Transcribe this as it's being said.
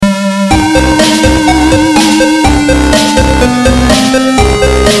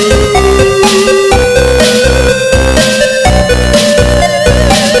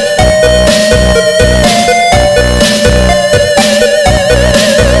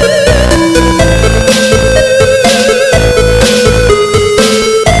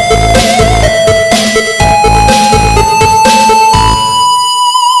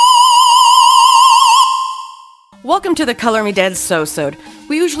to the Color Me Dead So-Sode.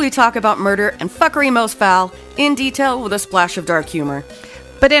 We usually talk about murder and fuckery most foul, in detail with a splash of dark humor.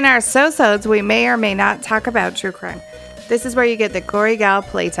 But in our so-sodes, we may or may not talk about true crime. This is where you get the gory gal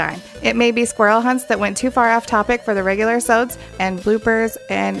playtime. It may be squirrel hunts that went too far off topic for the regular sods, and bloopers,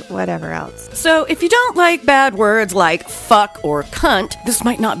 and whatever else. So if you don't like bad words like fuck or cunt, this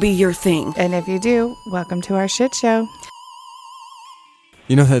might not be your thing. And if you do, welcome to our shit show.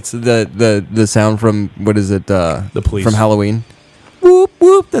 You know that's the sound from, what is it? The police. From Halloween. Whoop,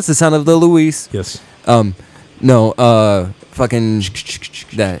 whoop. That's the sound of the Luis. Yes. No, fucking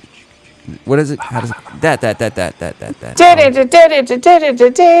that. What is it? How does it? That.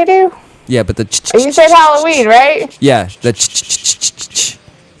 Yeah, but the. You said Halloween, right? Yeah, that's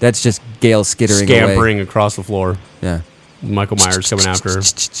just Gail skittering Scampering away. across the floor. Yeah. Michael Myers coming after her.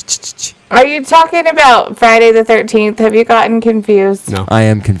 Are you talking about Friday the 13th? Have you gotten confused? No. I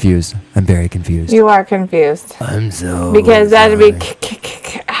am confused. I'm very confused. You are confused. I'm so. Because that'd be...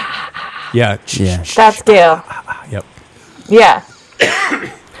 Yeah. Yeah. That's Gail. Yep. Yeah.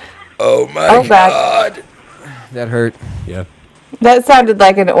 Oh my God. That hurt. Yeah. That sounded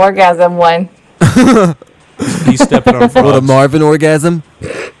like an orgasm one. He's stepping on What, a frogs. Marvin orgasm?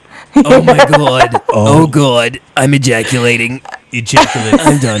 Oh my God. Oh God. I'm ejaculating.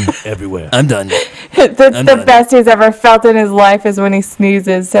 I'm done. Everywhere. I'm done. That's I'm the done. best he's ever felt in his life is when he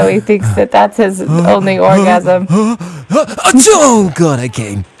sneezes, so he thinks that that's his only orgasm. Oh God, I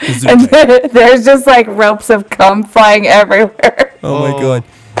came. And there's just like ropes of cum flying everywhere. Oh my God.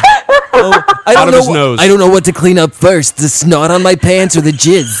 Oh, I Out don't of know. his nose. I don't know what to clean up first: the snot on my pants or the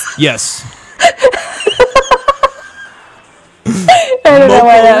jizz. Yes. I don't know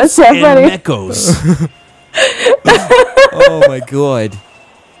why that was so funny. Mechos. Oh my God.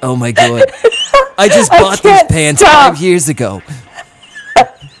 Oh my God. I just bought these can't pants stop. 5 years ago,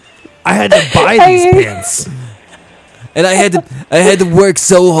 I had to buy these pants. and I had to work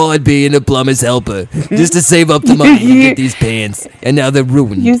so hard being a plumber's helper just to save up the money to get these pants, and now they're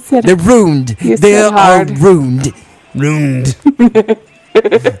ruined. You said- they're ruined. you said They're all hard. ruined. Ruined.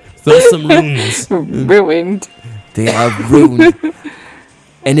 Throw some runes. Ruined. They are ruined.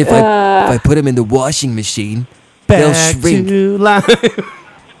 And if I put them in the washing machine, they'll shrink. to life.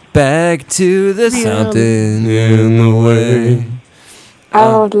 Back to the something in the way.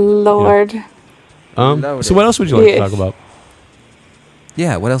 Oh, Lord. So what else would you like to talk about?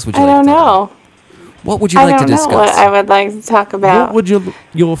 Yeah, what else would you I like don't to talk know. about? What would you I like to don't know what discuss? I would like to talk about. What would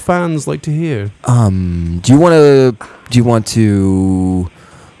your fans like to hear? Do you want to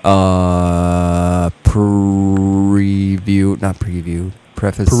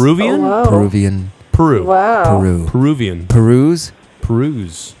preface Peruvian? Whoa. Peruvian Peru. Wow. Peru Peruvian. Peruse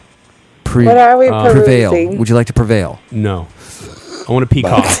Peruse. What are we prevail. perusing? Would you like to prevail? No. I want to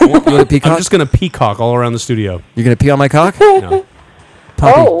peacock. You want to peacock? I'm just going to peacock all around the studio. You're gonna pee on my cock? No.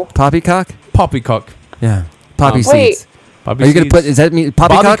 Oh. Poppycock? Poppycock. Yeah, poppy Wait. seeds. Poppy Are you gonna seeds. put? Is that mean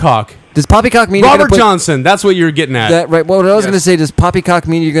poppycock? Bobbycock. Does poppycock mean you're Robert gonna put Johnson. That's what you're getting at. that right? Well, what I was Yes. gonna say, does poppycock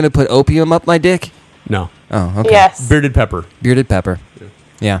mean you're gonna put opium up my dick? No. Oh, okay. Yes. Bearded pepper. Bearded pepper.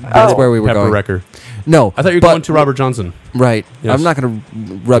 Yeah, that's Oh. were Pepper going. wrecker. No, I thought you were but- going to Robert Johnson. Right. Yes. I'm not gonna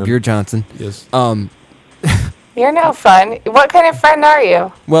rub Yeah. your Johnson. Yes. You're no fun. What kind of friend are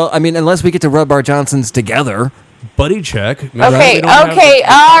you? Well, I mean, unless we get to rub our Johnsons together, Buddy check. Okay, okay,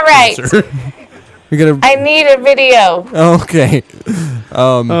 all right. you're gonna. I need a video. Okay.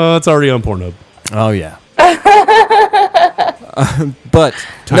 It's already on Pornhub. Oh yeah. But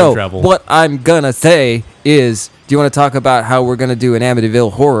Time no, travel. what I'm gonna say is, do you want to talk about how we're gonna do an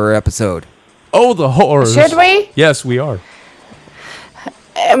Amityville horror episode? Oh, the horrors. Should we? Yes, we are.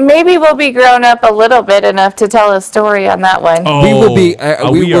 Maybe we'll be grown up a little bit enough to tell a story on that one. Oh, We will be.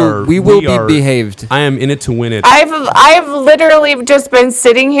 We will be are- behaved. I am in it to win it. I've literally just been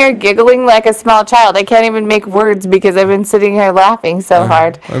sitting here giggling like a small child. I can't even make words because I've been sitting here laughing so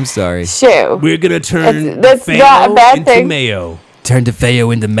hard. I'm sorry. Shoo. We're gonna turn That's not a bad into thing. mayo. Turn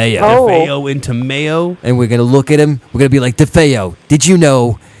DeFeo into mayo, Oh. Feo into mayo. and we're gonna look at him. We're gonna be like, DeFeo, did you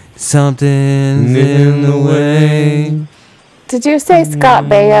know something's in the way? Did you say Scott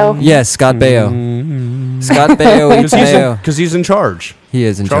Baio? Yes, Scott Baio. Scott Baio eats mayo. Because he's in charge. He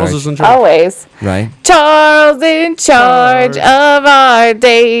is in Charles charge, is in charge. Always. right? Charles in charge of our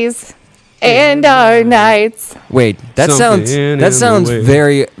days and our nights. Wait, that Something in sounds the way.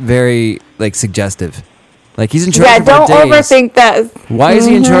 very, very like suggestive. Like he's in charge Yeah, of our don't days. overthink that. Why is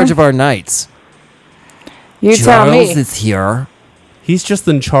he in charge of our nights? You tell Charles me. is here. He's just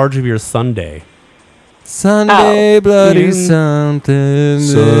in charge of your Sunday. Sunday, bloody In- something.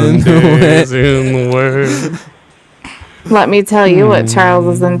 Sunday's in the way. Let me tell you what Charles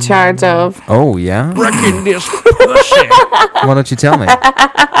is in charge of. Oh, yeah? Wrecking this pussy. Why don't you tell me?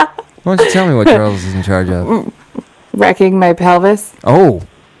 Why don't you tell me what Charles is in charge of? Wrecking my pelvis. Oh,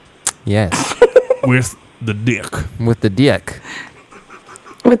 yes. With the dick. With the dick.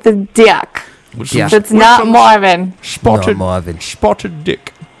 With the dick. With Yeah. That's with not some Marvin. Not Marvin. Spotted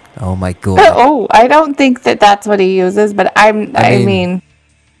dick. Oh, my God. Oh, I don't think that that's what he uses, but I mean...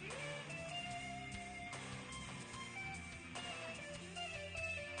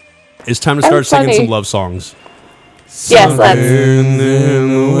 It's time to start singing funny. some love songs. Yes, let's. In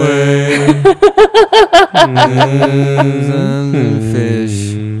the way.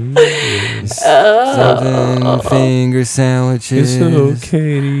 Fish. Something finger sandwiches. It's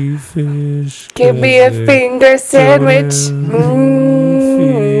okay to eat fish. Give me a finger sandwich.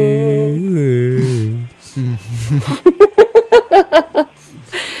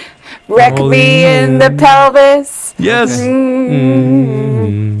 Wreck me in the pelvis. Yes.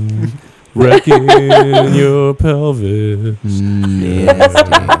 Mm. Wrecking your pelvis.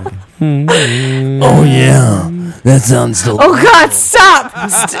 Nasty. Mm. Oh, yeah. That sounds delicious. Oh God, stop!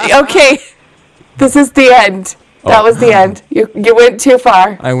 Okay, this is the end. That was the end. You went too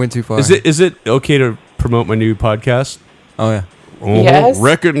far. I went too far. Is it okay to promote my new podcast? Oh, yeah. Yes.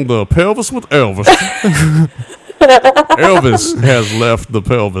 Wrecking the pelvis with Elvis. Elvis has left the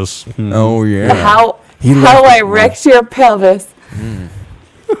pelvis. Oh, yeah. How He left I it. wrecked your pelvis.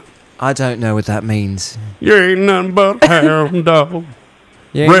 I don't know what that means. You ain't nothing but a hound dog.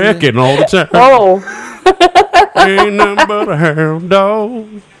 Yeah. Wrecking all the time. Oh, Ain't nothing but a hound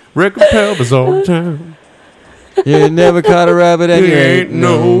dog. Wrecking pelvis all the time. You never caught a rabbit and You you ain't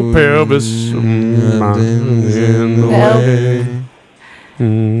no pelvis in the way.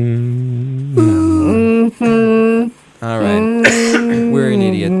 All right. We're an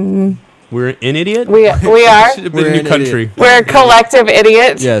idiot. We're an idiot? we are. Should have We're been a an new country. We're a collective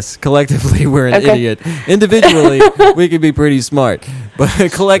idiot. Yes, collectively we're an Okay. idiot. Individually, we can be pretty smart,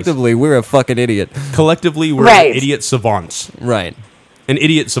 but collectively we're a fucking idiot. Collectively, we're Right. idiot savants. Right. An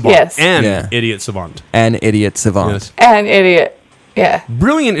idiot savant. Yes. And Yeah. idiot savant. An idiot savant. Yes. An idiot. Yeah.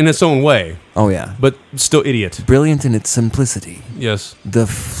 Brilliant in its own way, Oh yeah. but still idiot. Brilliant in its simplicity. Yes. The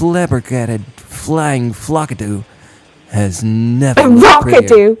flabbergasted flying flockadoo has never looked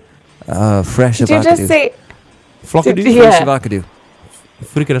prettier. Rockadoo. Fresh Did you avocado. just say Flockadoo? Yeah. Fresh avocado.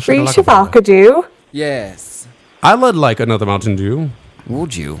 free shavakadoo? Yes. I would like another Mountain Dew.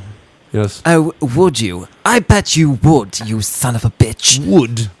 Would you? Yes. Oh, would you? I bet you would, you son of a bitch.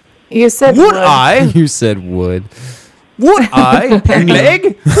 Would. You said Would I? You said would. Would I? Peg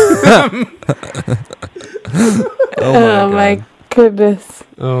leg? Oh my goodness.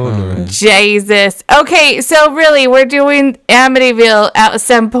 Oh, no. Jesus. Okay, so really, we're doing Amityville at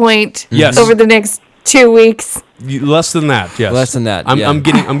some point Yes. over the next 2 weeks. Less than that, yes. Less than that, I'm, yeah. I'm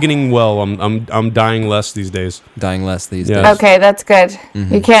getting well. I'm dying less these days. Dying less these Yeah. days. Okay, that's good.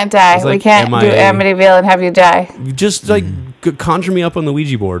 You can't die. It's We like can't do MIA. Amityville and have you die. Just like conjure me up on the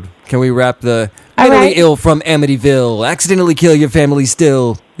Ouija board. Can we wrap the All mentally right. ill from Amityville? Accidentally kill your family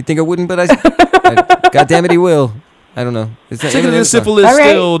still. You think I wouldn't, but I God damn it, he will. I don't know. Is that Sick of Eminem's this song? syphilis All right.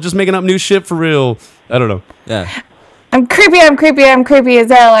 still. Just making up new shit for real. I don't know. Yeah, I'm creepy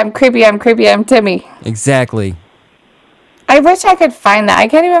as hell. I'm creepy, I'm Timmy. exactly. I wish I could find that. I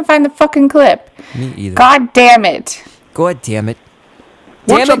can't even find the fucking clip. Me either. God damn it. God damn it.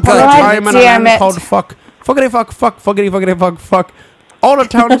 Once Damn it, upon a God time in a damn land it. called fuck. Fuckity fuck, fuck, fuckity fuckity fuck, fuck. All the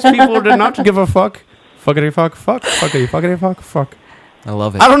townspeople did not give a fuck. Fuckity fuck, fuck, fuckity fuckity fuck, fuck. I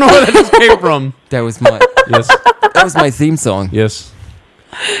love it. I don't know where that just came from. That was my Yes. that was my theme song. Yes.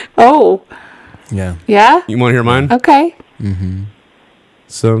 Oh, Yeah. yeah? You want to hear mine? Okay.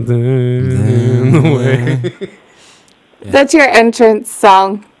 Something in the way. That's your entrance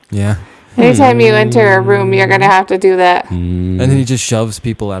song. Yeah. Anytime you enter a room, you're going to have to do that. And then he just shoves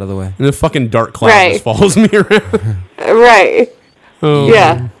people out of the way. And the fucking dark cloud Right. just follows me around. Right. Oh.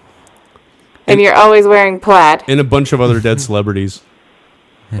 Yeah. And you're always wearing plaid. And a bunch of other dead celebrities.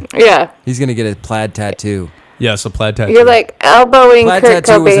 Yeah. He's gonna get a plaid tattoo. Yes, a plaid tattoo. You're like elbowing Plaid Kurt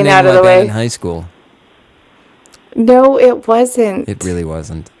tattoo was the Cobain name out of of the my band in way. high school. No, it wasn't. It really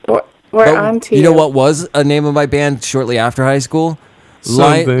wasn't. We're But on to you know what was a name of my band shortly after high school?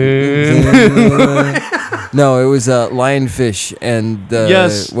 something. No, it was Lionfish and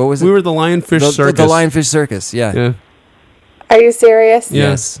Yes. what was it? We were the Lionfish the Circus. The Lionfish Circus. Yeah. Yeah. Are you serious? Yeah.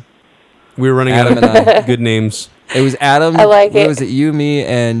 Yes. We were running Adam out and I. of good names. It was Adam. I like what it. was it? You, me,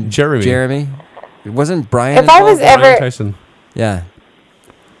 and Jeremy. It wasn't Brian. If I was involved? Ryan ever Tyson. Yeah.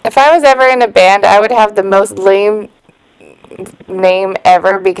 if I was ever in a band, I would have the most lame name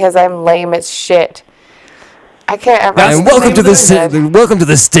ever because I'm lame as shit. I can't ever. And welcome to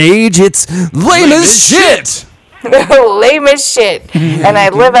the stage. It's lame as shit. Lame as shit. And I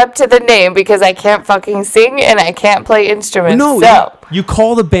live up to the name because I can't fucking sing and I can't play instruments. No, so. you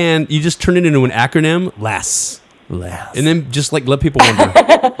call the band, you just turn it into an acronym, LAS. And then just like let people wonder.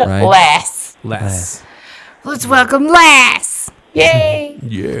 Right? Lass. Let's welcome Lass. Yay.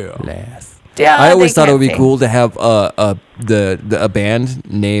 Yeah. Lass. Yeah, I always they thought it would be can't cool to have a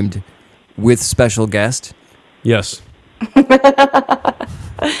band named with special guest. Yes.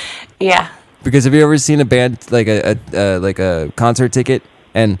 Yeah. Because have you ever seen a band like a concert ticket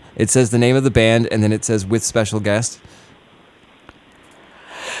and it says the name of the band and then it says with special guest?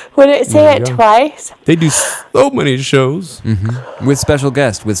 Would it say There it you go. twice? They do so many shows. With special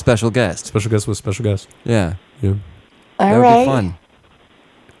guest, with special guest. Special guest with special guest. Yeah. Yeah. That All would right. be fun.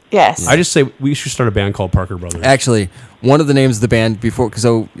 Yes. I just say we should start a band called Parker Brothers. Actually, one of the names of the band before,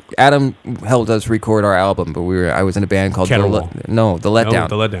 so Adam helped us record our album, but I was in a band called Caterwall. The Letdown.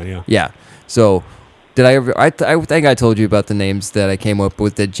 The Letdown, yeah. Yeah. So, did I ever? I think I told you about the names that I came up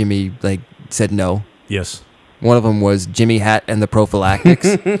with that Jimmy said no. Yes. One of them was Jimmy Hat and the Prophylactics.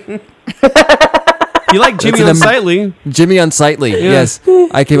 You like Jimmy That's Unsightly? Jimmy Unsightly. Yes,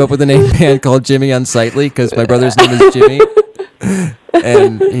 I came up with a name band called Jimmy Unsightly because my brother's name is Jimmy,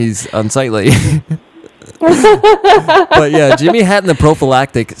 and he's unsightly. But yeah, Jimmy Hat and the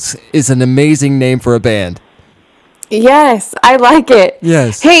Prophylactics is an amazing name for a band. Yes, I like it.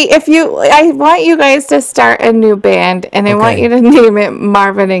 Yes. Hey, I want you guys to start a new band, and I want Okay. you to name it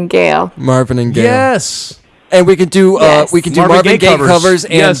Marvin and Gail. Marvin and Gail. Yes. And we can do Yes. Marvin Gaye covers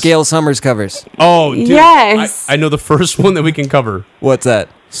and Yes. Gail Summers covers. Oh, dude. Yes. I know the first one that we can cover. What's that?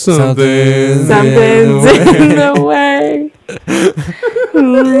 Something. Something's in the way.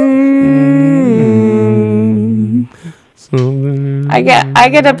 I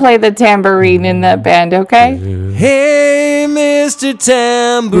get to play the tambourine in that band, okay? Hey, Mr.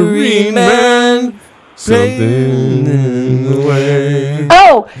 Tambourine Man. Something in the way.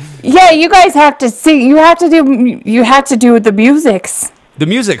 Oh, yeah, you guys have to sing. You have to do the musics. The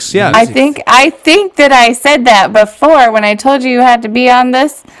music's, yeah. I think that I said that before when I told you had to be on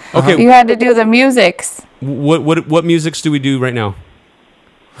this. Okay. You had to do the musics. What musics do we do right now?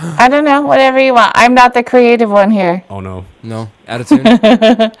 I don't know, whatever you want. I'm not the creative one here. Oh no. No, attitude.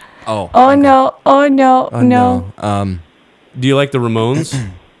 Oh. Oh okay. no. Oh no. Oh, no. Do you like the Ramones?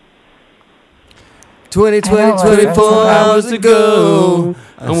 20, 24 hours to go.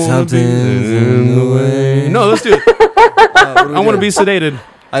 Something's in the way. No, let's do it. I want to be sedated.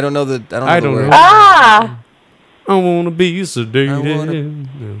 I don't know the. I don't know. Ah! I want to be sedated.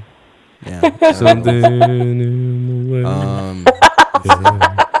 Yeah. Something in the way.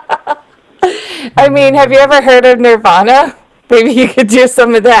 I mean, have you ever heard of Nirvana? Maybe you could do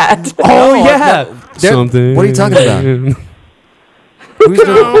some of that. Oh No, yeah. Something. What are you talking about?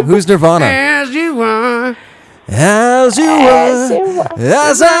 Who's Nirvana? As you are. As you are,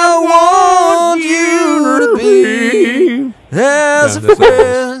 as I want you to be, as a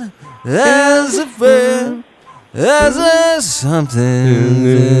friend, as a friend, as a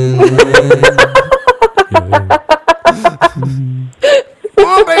something.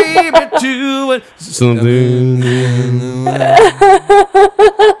 Oh, baby, do it. Something.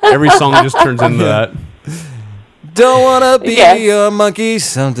 Every song just turns into that. Don't wanna be Yes. a monkey,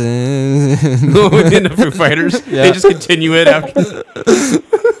 something. In the Foo Fighters, they just continue it after.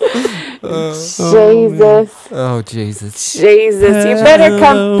 Jesus. Oh Jesus! Jesus. You better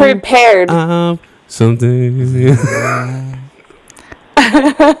come prepared. Something.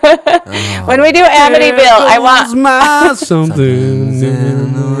 When we do Amityville, I want. my something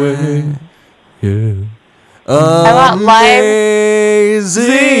in the way. Yeah. I want live.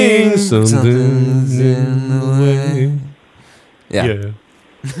 Amazing, Something's in the way. Yeah.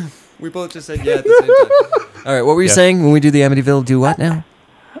 We both just said yeah at the same time. All right, what were you Yeah. saying when we do the Amityville? Do what now?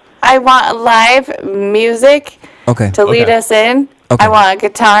 I want live music Okay. to lead Okay. us in. Okay. I want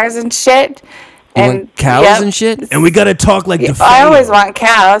guitars and shit. You And want cows yep. and shit? And we gotta talk like the I always Fado. want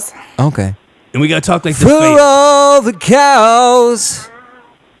cows. Okay. And we gotta talk like the For Fado. all the cows.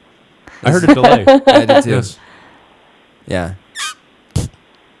 I heard a delay. I did too. Yes. Yeah.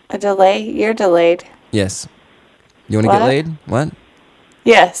 A delay? You're delayed. Yes. You want to get What? laid? What?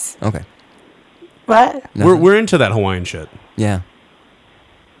 Yes. Okay. What? We're into that Hawaiian shit. Yeah.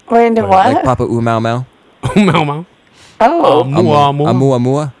 We're into Like what? Like Papa Mau Mau. Oh, Mau Mau. Oh. Mua Mua. Amua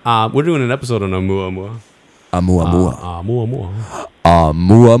Mua. We're doing an episode on Mua Mua. Amua Mua. Mua Mua.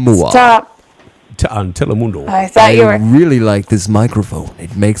 Amua Mua. Stop. On Telemundo. I thought you I were. really like this microphone.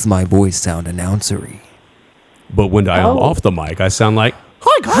 It makes my voice sound announcery. But when I am Oh. off the mic, I sound like,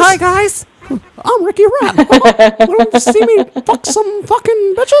 Hi guys. I'm Ricky Rat. Want to see me fuck some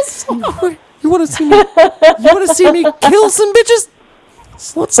fucking bitches? You want to see me? You want to see me kill some bitches?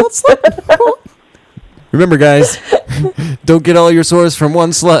 Slut. Remember, guys, don't get all your sores from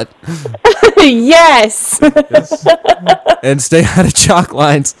one slut, Yes. and stay out of chalk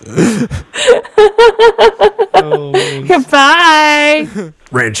lines. Goodbye.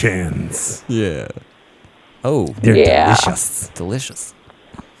 Ranch hands. Yeah. Oh, They're Yeah. delicious. delicious.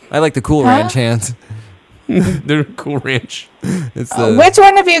 I like the Cool Ranch hands. They're cool ranch. It's the Which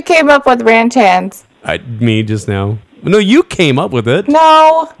one of you came up with ranch hands? Me just now. No, you came up with it.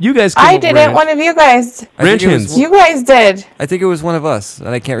 No, You guys came I up with didn't. ranch. One of you guys. I think Ranch it was hands. one- You guys did. I think it was one of us, and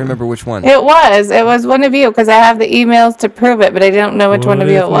I can't remember which one. It was one of you because I have the emails to prove it, but I don't know which one of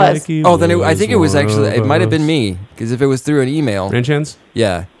you it was. Oh, then I think it was actually. It might have been me, because if it was through an email, Ranch hands?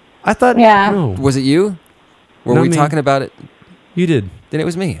 yeah. I thought. Yeah. No, Was it you? Were Not we me. talking about it? you did. Then it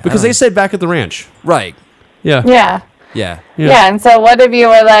was me. I Because don't they said back at the ranch. know. Right. Yeah. Yeah. Yeah. Yeah, and so one of you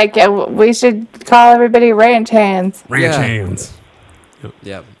were like, yeah, we should call everybody ranch hands. Ranch Yeah. hands.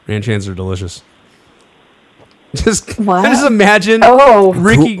 Yeah. Ranch hands are delicious. Just, What? I just imagine Oh,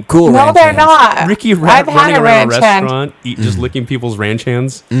 Ricky, Cool no, ranch they're hands. not. Ricky Rat I've had running a around a ranch hand. restaurant, just licking people's ranch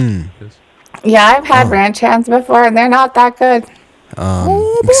hands. Yeah, I've had ranch hands before, and they're not that good.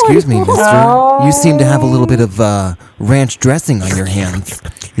 Excuse me, mister. Oh. You seem to have a little bit of ranch dressing on your hands.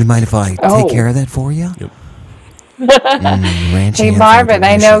 You mind if I Oh. take care of that for you? Yep. Ranch Hey, hands are Marvin,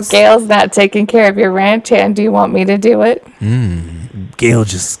 I know delicious. Gail's not taking care of your ranch hand. Do you want me to do it? Gail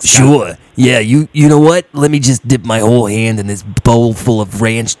just sure. Yeah, you know what? Let me just dip my whole hand in this bowl full of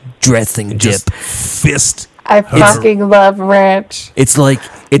ranch dressing Just dip. fist. I fucking love ranch. It's like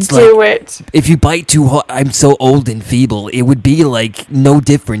Do it. if you bite too hard. I'm so old and feeble. It would be like no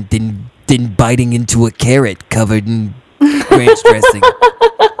different than biting into a carrot covered in ranch dressing.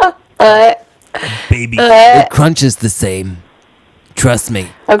 Baby. It crunches the same. Trust me.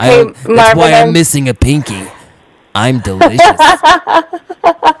 Okay, that's Marvin, why I'm I'm- missing a pinky. I'm delicious.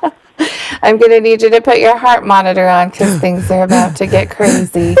 I'm going to need you to put your heart monitor on because things are about to get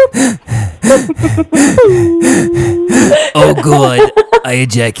crazy. Oh, good. I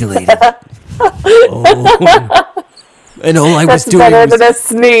ejaculated. And all I was That's doing better was... than a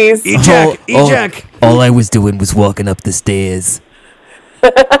sneeze. Ejac. Ejac. all I was doing was walking up the stairs.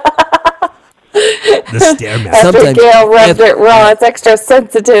 The Stairmaster. After sometimes- Gail rubbed af- it raw, it's extra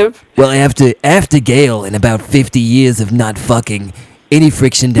sensitive. Well, after Gail and about 50 years of not fucking, any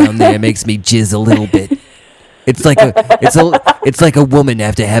friction down there makes me jizz a little bit. It's like a woman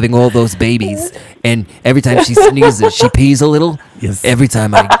after having all those babies, and every time she sneezes, she pees a little. Yes. Every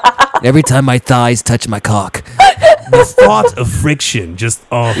time my thighs touch my cock. The thought of friction just,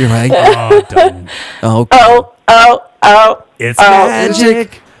 oh, You're right. oh, done. Oh, Oh. It's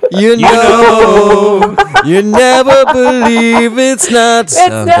magic. you know, you never believe it's not It's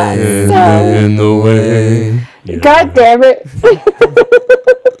not something. so. In the way. God damn it.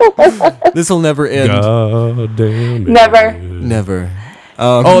 This will never end. God damn it. Never. Never.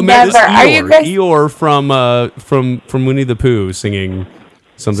 Oh man, this Never. Are you Eeyore. guys- Eeyore from Winnie the Pooh singing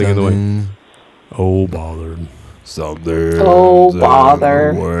something in the way. Something. Oh bother. Something. Oh,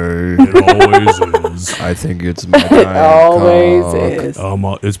 bother. It always is. I think it's my Always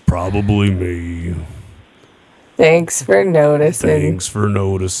cock. is. It's probably me. Thanks for noticing. Thanks for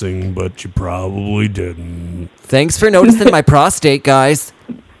noticing, but you probably didn't. Thanks for noticing my prostate, guys.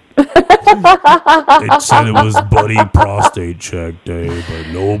 It said it was Buddy Prostate Check Day, but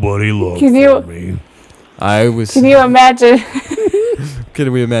nobody looked Can you- for me. I was. Can you imagine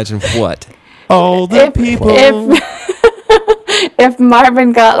Can we imagine what? All the if, people. if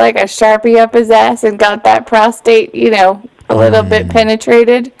Marvin got like a Sharpie up his ass and got that prostate, a little bit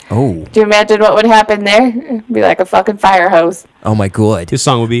penetrated? Oh. Do you imagine what would happen there? It'd be like a fucking fire hose. Oh my god. His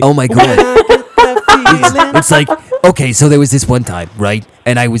song would be. Oh my god. It's like, okay, so there was this one time, right?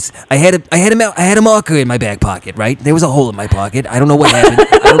 And I had a marker in my back pocket, right? There was a hole in my pocket. I don't know what happened.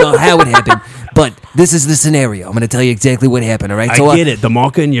 I don't know how it happened, but this is the scenario. I'm going to tell you exactly what happened, all right? I get it. The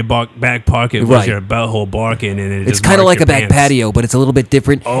marker in your back pocket was Right. your butthole barking, and it It's just kind of marked like a your back pants. patio, but it's a little bit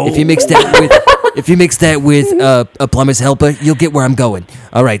different. Oh. If you mix that with a plumber's helper, you'll get where I'm going.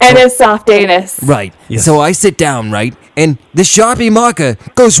 All right. And so- a soft anus. Right. Yes. So I sit down, right? And the Sharpie marker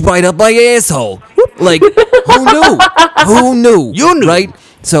goes right up my asshole. Like, who knew? Who knew? You knew. Right?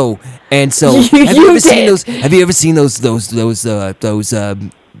 So, have You you ever seen did. those? Have you ever seen those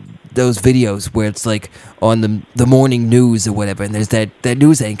videos where it's like on the morning news or whatever, and there's that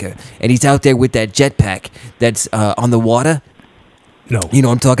news anchor, and he's out there with that jetpack that's on the water. No. You know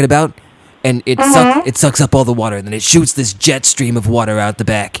what I'm talking about? and it sucks up all the water, and then it shoots this jet stream of water out the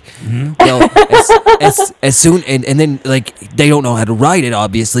back. Well, as soon and then like they don't know how to ride it,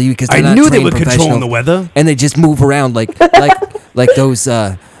 obviously, because they're I not knew they trained were controlling professional. the weather. And they just move around like those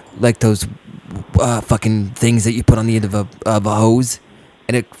fucking things that you put on the end of a hose,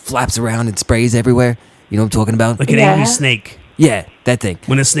 and it flaps around and sprays everywhere. You know what I'm talking about? Like an angry snake. Yeah, that thing.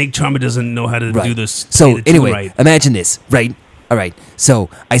 When a snake charmer doesn't know how to Right. do this. So do anyway, right. imagine this, right? All right. So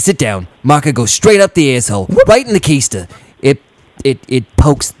I sit down. Maka goes straight up the asshole, right in the keister. It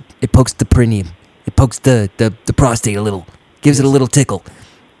pokes the perineum. It pokes the prostate a little, gives it a little tickle.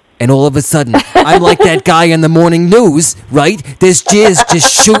 And all of a sudden, I'm like that guy in the morning news, right? There's jizz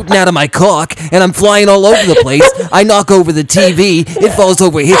just shooting out of my cock, and I'm flying all over the place. I knock over the TV, it falls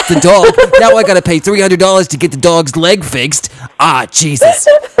over, hits the dog. Now I gotta pay $300 to get the dog's leg fixed. Ah, Jesus.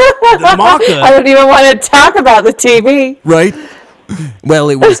 The I marker. don't even want to talk about the TV. Right?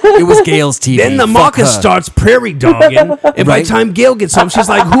 Well, it was Gail's TV. Then the Fuck marker her. starts prairie dogging. And by the Right. time Gail gets home, she's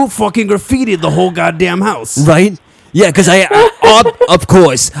like, who fucking graffitied the whole goddamn house? Right? Yeah, because of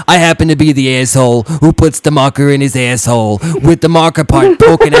course, I happen to be the asshole who puts the marker in his asshole with the marker part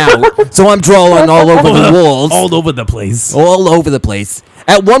poking out. So I'm drawing all over the walls. All over the place. All over the place.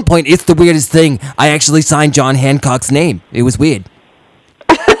 At one point, it's the weirdest thing. I actually signed John Hancock's name. It was weird.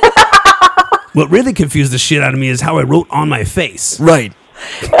 What really confused the shit out of me is how I wrote on my face. Right.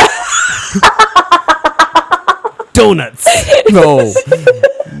 Donuts. No.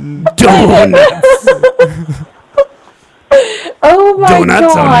 Donuts. Oh my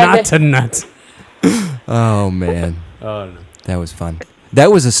Donuts god. are not a nut. Oh, man. Oh, no. That was fun.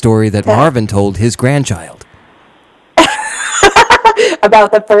 That was a story that Marvin told his grandchild.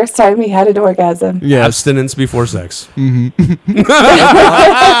 About the first time he had an orgasm. Yes. Abstinence before sex.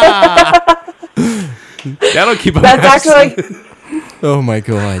 That'll keep him That's abstinent. actually, Oh, my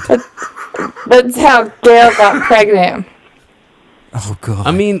God. that's how Gail got pregnant. Oh, God.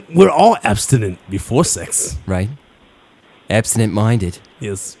 I mean, we're all abstinent before sex. Right? Abstinent-minded.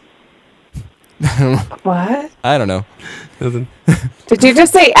 Yes. What? I don't know. Nothing. Did you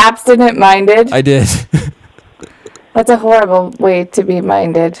just say abstinent-minded? I did. That's a horrible way to be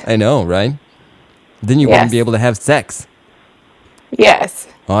minded. I know, right? Then you Yes. wouldn't be able to have sex. Yes.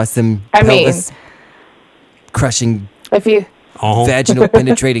 Awesome I mean- pelvis crushing If you... Oh. vaginal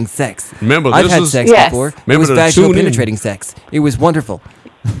penetrating sex. Remember, I've this had is- sex Yes. before. It Remember was to vaginal tune in. penetrating sex. It was wonderful.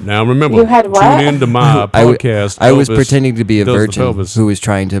 Now remember, You had what? tune in to my podcast. I was Elvis pretending to be a does the virgin pelvis. who was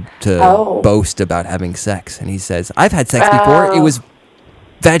trying to Oh. boast about having sex. And he says, I've had sex before. It Oh. was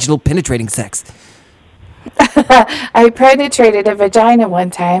vaginal penetrating sex. I penetrated a vagina one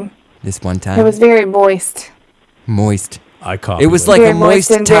time. This one time. It was very moist. moist. I copy It was that. like Very a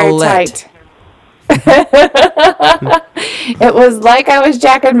moist and very towelette. tight. It was like I was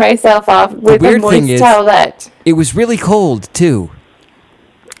jacking myself off with a weird thing moist is- towelette. It was really cold, too.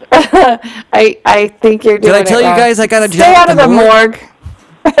 I think you're doing Did I tell it you wrong. guys I got a job Stay at out of the morgue.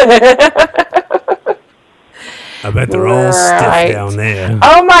 I bet they're all stiff Right. down there.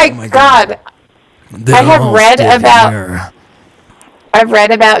 Oh my god. I have read about I've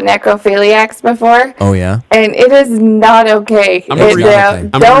read about necrophiliacs before, Oh, yeah? and it is not okay. I'm It- a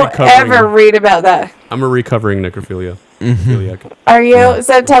don't recovering- ever read about that. I'm a recovering necrophilia. Mm-hmm. Philiac. Are you?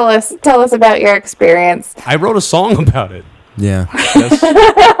 So tell us about your experience. I wrote a song about it. Yeah. I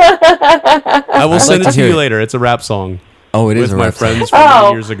will send like it to to hear you it. later. It's a rap song Oh, it is with a my rap song. friends from Oh.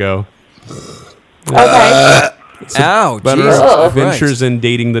 many years ago. Okay. Ow, About Jesus our Christ. adventures in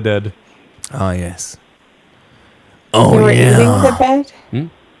dating the dead. Oh, yes. You were eating the bed?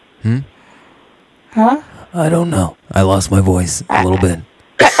 I don't know. I lost my voice a little bit.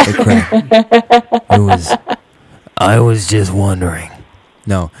 It cracked. I was just wondering.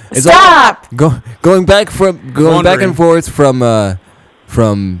 No. It's all- Stop! going back Wondering. and forth from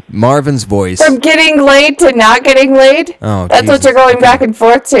Marvin's voice. From getting laid to not getting laid? Oh, That's what Jesus. you're going Okay. back and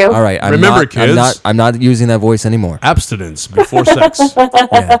forth to. All right, Remember, kids. I'm not using that voice anymore. Abstinence before sex.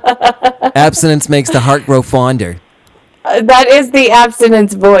 Yeah. Abstinence makes the heart grow fonder. That is the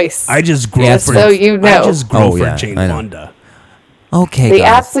abstinence voice. I just grew Yes, for so you know. I just grew Oh, for yeah, Jane I know. Fonda. Okay, The guys.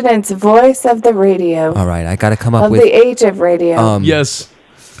 abstinence voice of the radio. All right, I got to come up Of with the age of radio. Yes.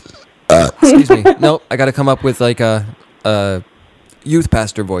 excuse me. No, I got to come up with like a youth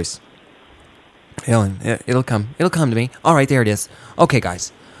pastor voice. It'll come to me. All right, there it is. Okay,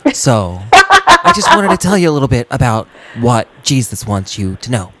 guys. So, I just wanted to tell you a little bit about what Jesus wants you to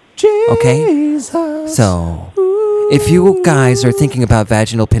know. Okay? So, if you guys are thinking about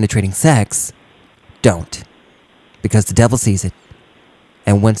vaginal penetrating sex, don't. Because the devil sees it.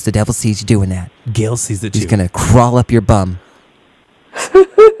 And once the devil sees you doing that, Gail sees it he's too. going to crawl up your bum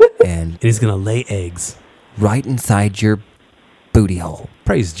and And he's going to lay eggs. Right inside your booty hole.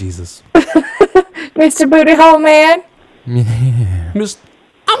 Praise Jesus. Mr. Booty Hole Man. Miss,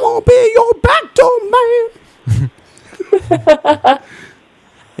 I'm going to be your backdoor man.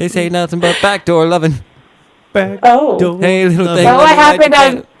 They say nothing but backdoor loving. Oh. Hey, little thing. That what happened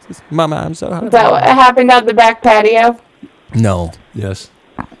on? Mama, I'm so hungry. Is that what happened on the back patio? No. Yes.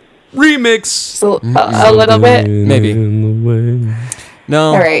 Remix. So, a little bit. Maybe.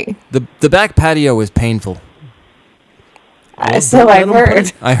 No. All right. The back patio was painful. So I've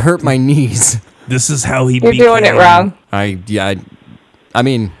heard. I hurt my knees. This is how he You're doing it wrong. I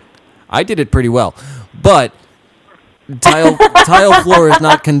mean, I did it pretty well, but tile floor is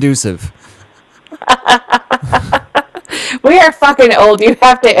not conducive. We are fucking old. You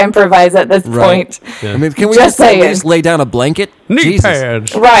have to improvise at this point. Yeah. I mean, can we Just at saying. least lay down a blanket? Knee Jesus.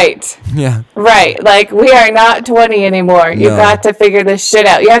 pads. Right. Yeah. Like, we are not 20 anymore. You No. got to figure this shit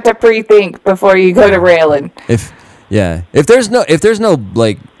out. You have to pre-think before you go to railing. If there's no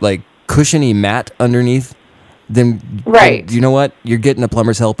like cushiony mat underneath, then Right. you know what? You're getting a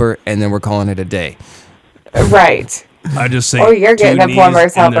plumber's helper, and then we're calling it a day. Right. I just say. Or you're getting a knees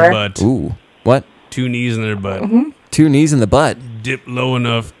plumber's in their helper. butt. Ooh, what? 2 knees in their butt. Mm-hmm. 2 knees in the butt. Dip low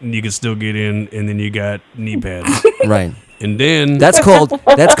enough, and you can still get in, and then you got knee pads. Right. And then That's called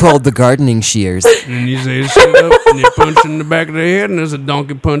the gardening shears. and you say shut up, and you punch in the back of the head, and there's a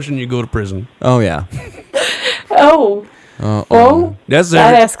donkey punch, and you go to prison. Oh yeah. Oh. Oh. That's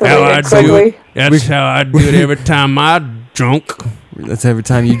That how I escalated do quickly. it. That's how I do it every time I drunk. That's every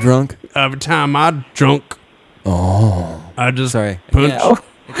time you drunk. Every time I drunk, Oh. I just Sorry. punch. Oh.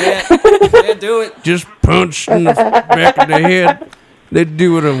 Can't do it. Just punch in the back of the head. They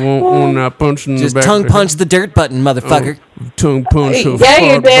do what I want when I punch in Just the back. tongue of the punch the dirt button, motherfucker. head. Tongue punch her Yeah,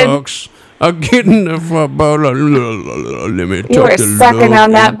 you fart did. box. I get in the fart box. Let me You talk were to sucking love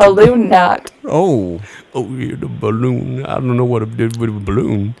on that and- balloon knot. Oh. Oh yeah, the balloon. I don't know what I did with the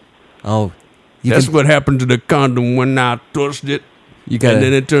balloon. Oh. That's what happened to the condom when I thrust it, You and then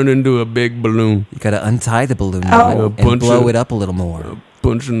gotta it turned into a big balloon. untie the balloon Oh. knot A and bunch blow of- it up a little more.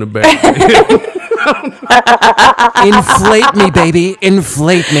 Punch in the back. of the head. Inflate me, baby.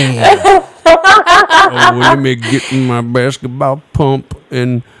 Inflate me. Oh, let me get in my basketball pump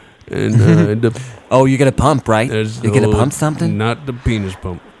and the. Oh, you gotta pump, right? there's You gonna the- pump something? Not the penis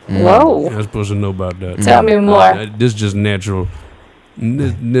pump. Whoa. I'm supposed to know about that. Tell me more. This is just natural.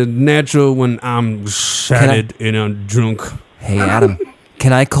 The natural when I'm excited and I'm drunk. Hey, Adam.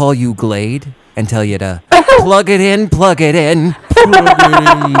 Can I call you Glade and tell you to plug it in, plug it in? Plug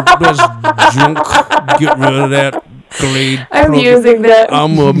it in, let's drunk. Get rid of that Glade. I'm plug it. using that.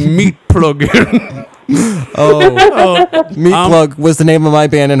 I'm a meat plug-in. Oh, Meat Plug was the name of my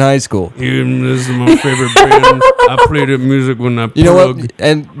band in high school. Yeah, this is my favorite band. I play that music when I plug. You know what?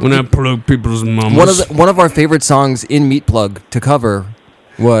 And When I plug people's mamas. one of our favorite songs in Meat Plug to cover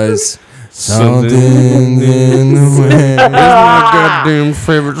was Something in the way. That's my goddamn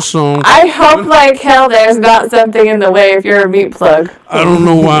favorite song. I hope like hell there's not something in the way if you're a meat plug. I don't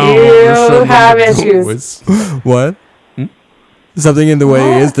know why. You have issues. Voice. What? Something in the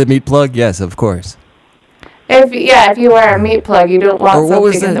way is the Meat Plug? Yes, of course. If you wear a meat plug, you don't want Or what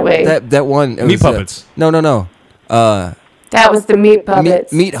was something in the way. that one? It Meat was, puppets. No. That was the meat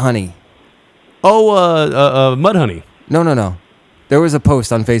puppets. Meat Honey. Oh, Mud Honey. No. There was a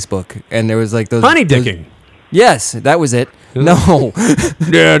post on Facebook, and there was like those Honey those- dicking. Yes, that was it. Is No,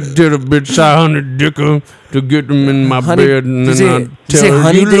 Yeah, I did a bitch I honey dicker to get them in my Honey- bed, and did then you I say- did you say tell her,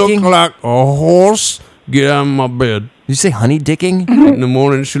 honey you dicking? look like a horse. Get out of my bed. did you say honey dicking? In the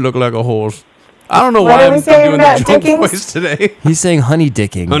morning, she looked like a horse. I don't know What why are I'm we saying doing about the drunk dickings? voice today. He's saying honey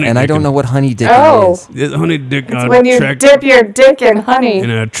dicking, Honey and I don't dicking. know what honey dicking Oh. is. It's honey dick. It's when you dip your dick in honey.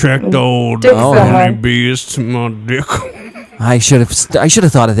 and I attract old Dick Oh. someone. honey bees to my dick. I should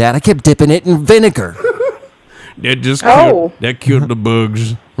have thought of that. I kept dipping it in vinegar, That just Oh. killed the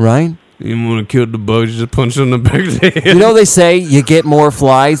bugs. right? You want to kill the bugs, just punch them in the back of the head. You know they say you get more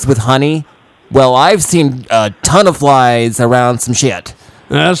flies with honey. Well, I've seen a ton of flies around some shit.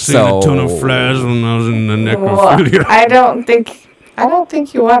 I seen a ton of So- flies when I was in the Well, necrophilia. I don't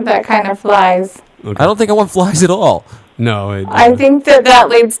think you want that kind of flies. I don't think I want flies at all. No, I think that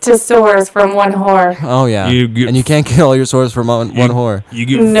leads to sores from one whore. Oh yeah, You get- and you can't kill all your sores from one whore. You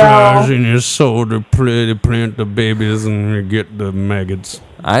get No. flies in your soul to plant the babies and you get the maggots.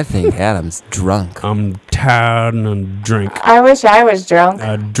 I think Adam's drunk. I'm tired and I drink. I wish I was drunk.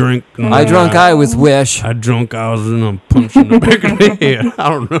 I drink. And I drunk. I was wish. I drunk. I was in a punch in the back of the head. I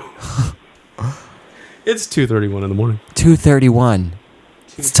don't know. It's 2:31 in the morning. 2:31.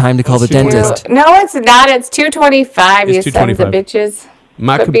 It's time to call the It's 2:25. dentist. No, it's not. It's 2:25. It's You sons of 2:25. bitches.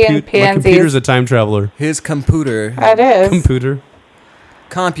 My Quit being my pansies. computer's a time traveler. His computer. It is. Computer.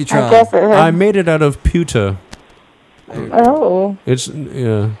 Computron. I guess it is. I made it out of puta. Oh. It's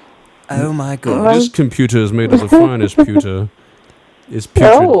yeah. Oh my god. This computer is made of the finest puta. It's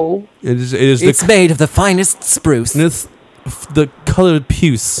putrid. Oh. It is It's made of the finest spruce. the colored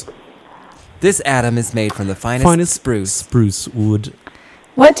puce. This atom is made from the finest spruce. Spruce wood.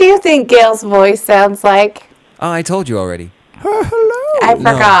 What do you think Gail's voice sounds like? Oh, I told you already. I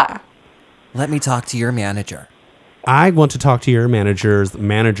forgot. Let me talk to your manager. I want to talk to your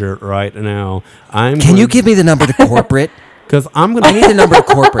manager right now. Can you give me the number to corporate? Because I'm I gonna need the number to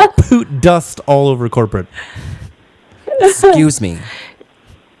corporate. poot dust all over corporate. Excuse me.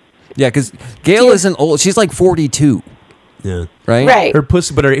 Yeah, because Gail isn't old. She's like 42, Yeah. right? Right. Her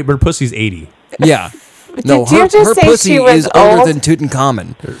pussy, but her pussy's 80. Yeah. No, Did you her, just her say pussy she was is older old? than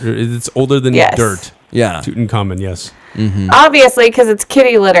Tutankhamun. It's older than Yes. dirt. Yeah. Tutankhamun, yes. Obviously, because it's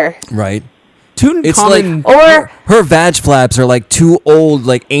kitty litter. Right. Tutankhamun. It's like Or, her vag flaps are like two old,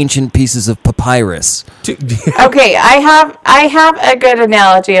 like ancient pieces of papyrus. okay, I have a good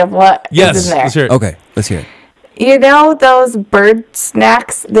analogy of what is yes. in there. Let's hear it. Okay, let's hear it. You know those bird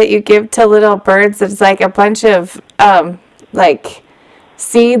snacks that you give to little birds? It's like a bunch of, like,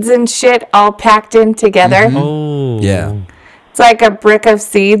 seeds and shit all packed in together. Oh. Yeah. It's like a brick of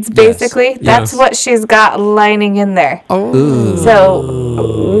seeds, basically. That's Yes. what she's got lining in there. Oh.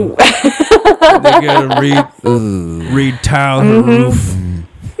 So, They gotta re-tile her roof.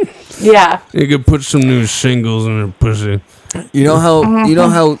 yeah. You could put some new shingles in her pussy. You know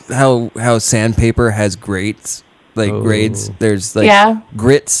how sandpaper has grades, like grades. There's like Yeah.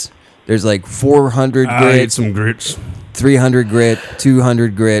 grits. There's like 400 I ate grit, some grits. 300 grit,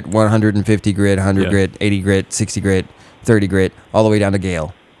 200 grit, 150 grit, 100 Yeah. grit, 80 grit, 60 grit, 30 grit, all the way down to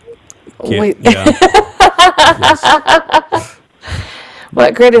Gale. Wait, Yeah.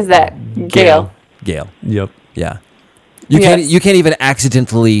 what grid is that? Gail. Gale. Yep. Yeah. Yes. You can't even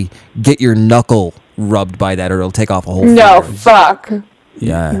accidentally get your knuckle rubbed by that, or it'll take off a whole No, finger. fuck.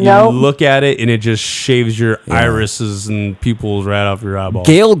 Yeah. You Nope. look at it and it just shaves your irises and pupils right off your eyeball.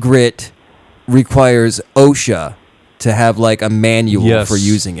 Gale grit requires OSHA to have like a manual Yes. for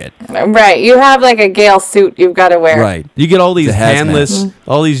using it. Right. You have like a Gale suit you've got to wear. Right. You get all these The hazmat. handless,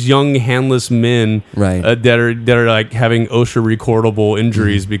 all these young handless men, Right. that are like having OSHA recordable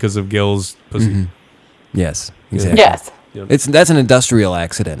injuries because of Gail's pussy. Yes. Exactly. Yes. That's an industrial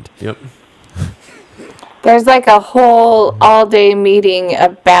accident. Yep. There's like a whole all-day meeting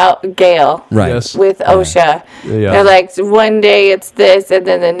about Gale Right. Yes. with OSHA. Yeah. They're like, one day it's this, and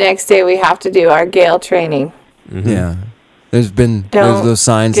then the next day we have to do our Gale training. Yeah. There's been Don't those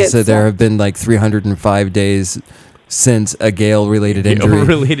signs that get said there some- have been like 305 days since a Gale related injury.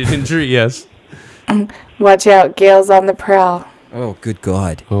 Related injury. Yes. Watch out, Gale's on the prowl. Oh, good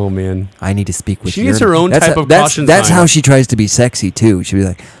God. Oh man. I need to speak with She your needs her own type of caution That's sign. how she tries to be sexy too. She'd be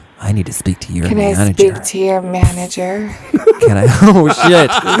like, I need to speak to your Can I manager. speak to your manager? Can I? Oh shit!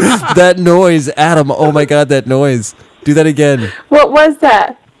 That noise, Adam. Oh my God, that noise. Do that again. What was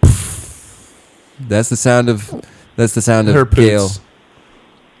that? That's the sound of. Her Gale. poots.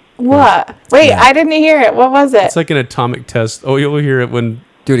 What? Wait, Yeah. I didn't hear it. What was it? It's like an atomic test. Oh, you'll hear it when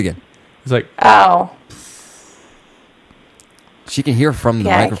Do it again. it's like Oh. She can hear from the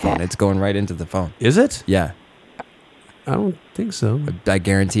Yeah, I microphone. can. It's going right into the phone. is it? Yeah, I don't think so. I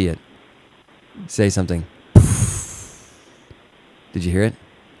guarantee it. Say something. Did you hear it,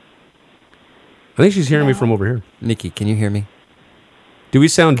 I think she's hearing me from over here. Nikki? Can you hear me? Do we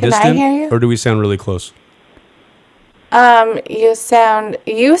sound Can I distant hear you? or do we sound really close? You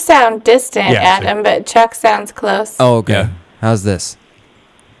sound distant, Yeah, Adam, but Chuck sounds close. Oh, okay. Yeah. How's this?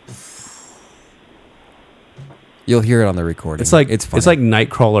 You'll hear it on the recording. It's like it's funny. it's like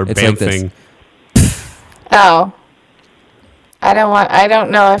Nightcrawler It's like this. bamfing. Oh. I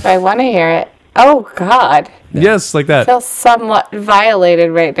don't know if I want to hear it. Oh God. Yes, like I that. feel somewhat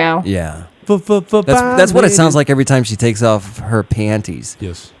violated right now. yeah. That's what it sounds like every time she takes off her panties.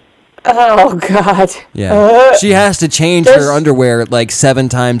 Yes. Oh God. Yeah. She has to change There's- her underwear like 7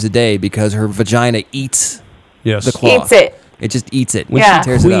 times a day because her vagina eats Yes. the cloth. Eats it. It just eats it. When Yeah. she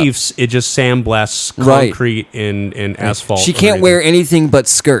Tears it up. queefs, it just sandblasts Right. concrete and asphalt. She and can't everything. wear anything but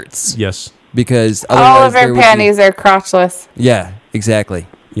skirts Yes. because All otherwise of there her would be- panties are crotchless. Yeah, exactly.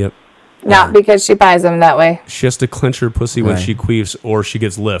 Yep. Not because she buys them that way. She has to clench her pussy when Right. she queefs, or she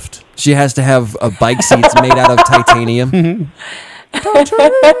gets lift. She has to have bike seats made out of titanium.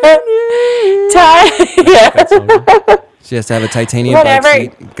 Yeah. She has to have a titanium Whatever.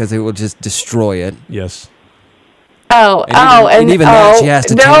 bike seat because it will just destroy it. Yes. And even that she has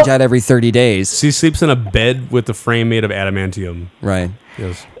to change out every 30 days. She sleeps in a bed with the frame made of adamantium. Right.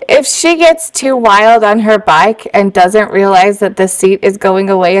 Yes. If she gets too wild on her bike and doesn't realize that the seat is going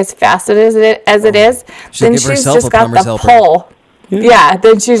away as fast as it is, then give she's herself just a got plumber's the helper. pole. Yeah,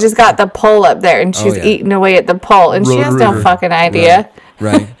 then she's just got the pole up there and she's yeah. eating away at the pole and she has no Rotor. fucking idea.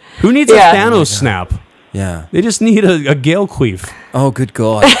 Right. Who needs Yeah. a Thanos snap? Yeah. They just need a Gale queef. Oh, good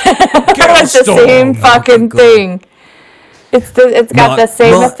God. It's the same fucking God. thing. It's got the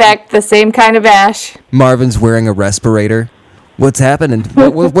same Ma- effect, the same kind of ash. Marvin's wearing a respirator. What's happening?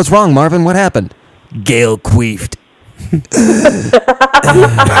 What's wrong, Marvin? What happened? Gale queefed.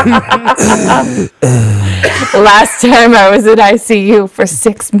 Last time I was in ICU for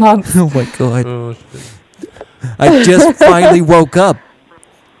 6 months. Oh, my God. Oh, shit. I just finally woke up.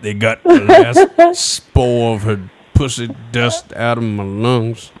 They got the last spore of her pussy dust out of my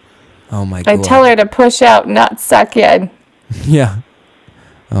lungs. Oh, my I God. tell her to push out, not suck in. Yeah.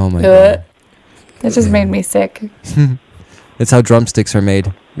 Oh, my Uh, God. That just made me sick. That's how drumsticks are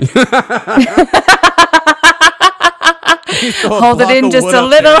made. Hold it in just a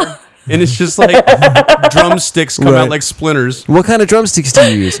little. And it's just like drumsticks come Right. out like splinters. What kind of drumsticks do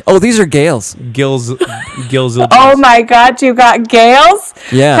you use? Oh, these are Gales. Gills. Oh my God, you got Gales?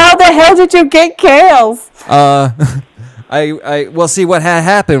 Yeah. How the hell did you get Gales? Well, see, what had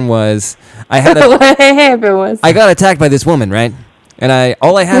happened was I What happened was. I got attacked by this woman, right? And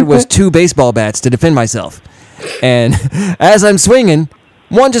all I had was 2 baseball bats to defend myself. And as I'm swinging,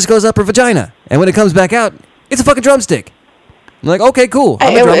 one just goes up her vagina. And when it comes back out, it's a fucking drumstick. I'm like, okay, cool.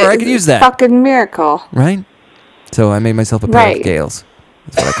 I'm a drummer. I could use that. Fucking miracle. Right? So I made myself a pair Right. of Gales.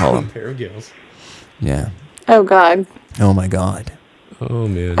 That's what I call them. Pair of gills. Yeah. Oh God. Oh, my God. Oh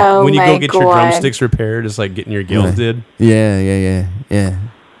man. Oh, when you my go get your God. drumsticks repaired, it's like getting your gills Right. did. Yeah. I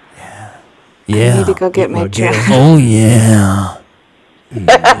Yeah. need to go get my Gales. drum. Oh, yeah.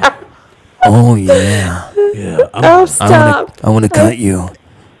 Oh, yeah. Yeah. Oh, stop. I want to cut you.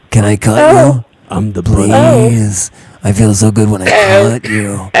 Can I cut you? I'm the Please. I feel so good when I cut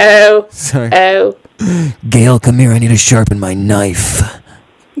you. Oh. Sorry. Oh. Gail, come here. I need to sharpen my knife.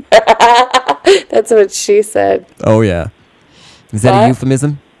 That's what she said. Oh, yeah. Is that What? a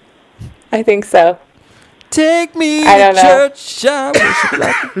euphemism? I think so. Take me I don't to know. church. I worship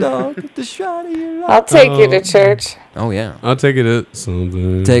like a dog at the shrine of your love. I'll take you to church. Oh, yeah. I'll take it at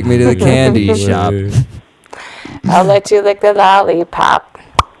something. Take me to the candy shop. I'll let you lick the lollipop.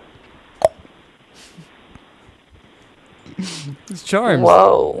 It's charms.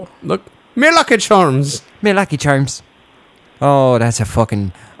 Whoa. Look, me lucky charms. Me Lucky Charms. Oh, that's a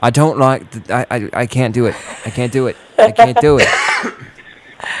fucking... I don't like... I can't do it. I can't do it. I can't do it.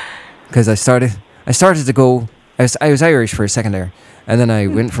 Because I started to go... I was Irish for a second there. And then I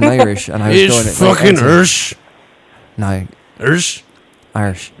went from Irish and I was going... It's fucking Irish. No, Irish.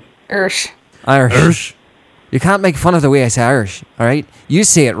 Irish. Ursh. Irish. Irish. You can't make fun of the way I say Irish, all right? You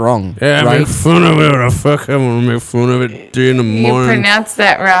say it wrong, Yeah, right? make fun of it. What the fuck? I want to make fun of it 3 in the You morning. pronounced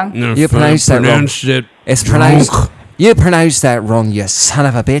that wrong. No, You pronounced that wrong. pronounced it. It's pronounced... drunk. You pronounced that wrong, you son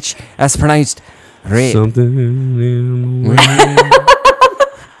of a bitch. That's pronounced... Rape. Something in the way.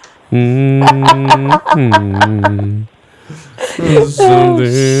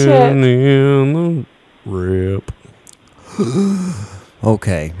 Something in the rip.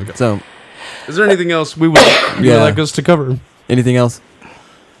 Okay, so... Is there anything else you would like us to cover? Anything else?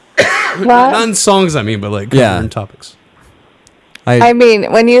 What? Not songs, I mean, but like covering topics. I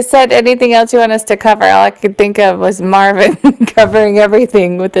mean, when you said anything else you want us to cover, all I could think of was Marvin covering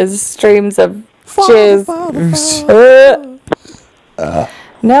everything with his streams of jizz.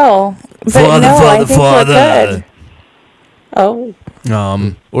 No. But no, I think we're good. Oh.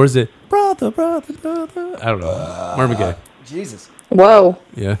 Or is it brother? I don't know. Marvin Gaye. Jesus. Whoa.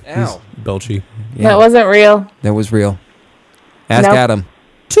 Yeah. He's Ow. belchy. Yeah, That wasn't real. that was real. Ask Nope. Adam.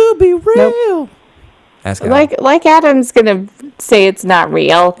 To be real. Ask Adam. Like Adam's gonna say it's not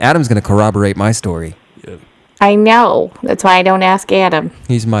real. Adam's going to corroborate my story. I know. That's why I don't ask Adam.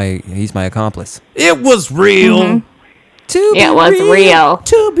 He's my accomplice. It was real. It was real.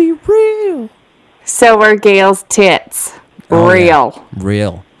 To be real. So were Gail's tits. Oh, yeah. Real.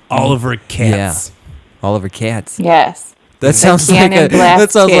 Real. Oliver Katz. Oliver Katz. Yes. That sounds Cannon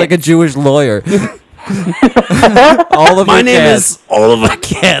Blast like a Kids. Jewish lawyer. Oliver My name Katz. is Oliver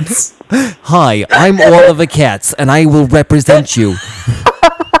Katz. Hi, I'm Oliver Katz, and I will represent you.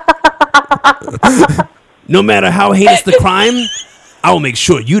 No matter how heinous the crime, I will make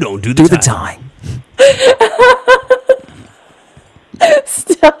sure you don't do Do the the time. time.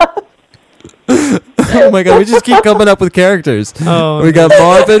 Stop. Oh my god, we just keep coming up with characters. Oh, We got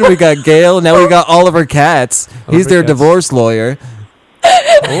Marvin, we got Gail, now we got Oliver Katz. He's their Katz. divorce lawyer.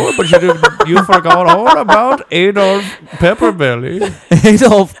 Oh, but you forgot all about Adolf Pepperbelly.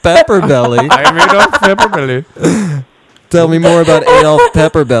 Adolf Pepperbelly. I'm Adolf Pepperbelly. Tell me more about Adolf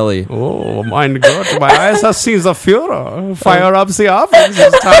Pepperbelly. Oh, mein Gott, my eyes have seen the Führer. Fire up the ovens.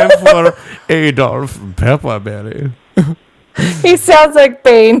 It's time for Adolf Pepperbelly. He sounds like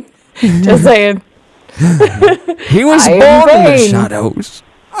Bane. Just saying. He was I am born in the vain. shadows.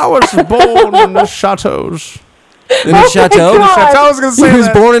 I was born in the chateaus. In a chateau? God. I was going to He say was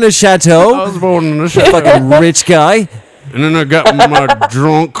that. born in a I chateau? was born in the chateau. Fucking rich guy. And then I got my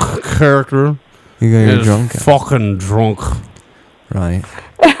drunk character. You got He's drunk. fucking drunk. Right.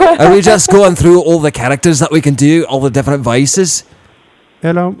 Are we just going through all the characters that we can do, all the different vices?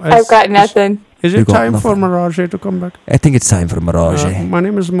 Hello. I've got nothing. Is You it got time for nothing. Mirage to come back? I think it's time for Mirage. My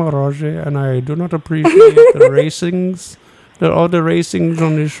name is Mirage, and I do not appreciate the racings, all the racings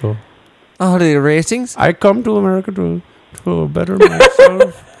on this show. Oh, the ratings? I come to America to better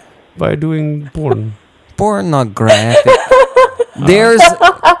myself by doing porn. Pornographic.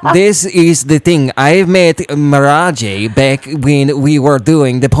 This is the thing. I met Mirage back when we were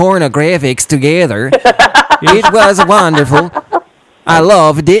doing the pornographics together. It was wonderful. I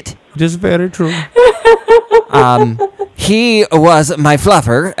loved it. It is very true. He was my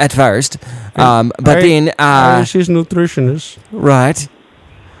fluffer at first, but then, She's nutritionist. right.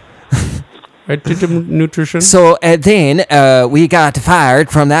 I did nutrition. So then we got fired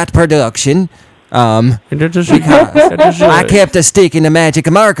from that production. And that is, I kept a stick in the magic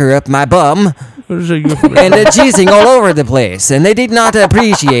marker up my bum and jizzing all over the place, and they did not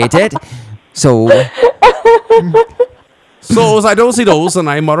appreciate it. So, So I don't see those, and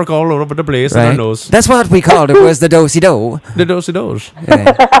I mark all over the place in right? our nose. That's what we called it, was the do-si-do. The those.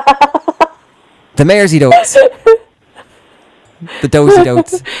 Yeah. The maresy-dotes. The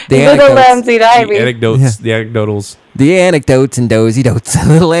do-si-dotes. The Little anecdotes. Ramsey The Ivy. anecdotes. The anecdotals. The anecdotes and do-si-dotes.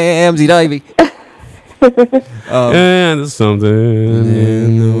 Little lambsy-divey. And there's something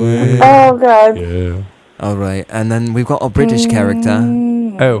in the way. Oh, God. Yeah. All right, and then we've got a British character.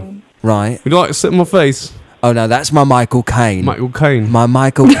 Oh, Right. would you like to sit in my face? Oh, no, that's my Michael Caine. Michael Caine. My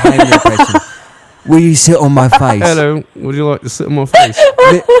Michael Caine impression. Will you sit on my face? Hello, would you like to sit in my face?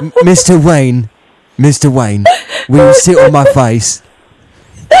 Mr. Wayne. Mr. Wayne. Will you sit on my face?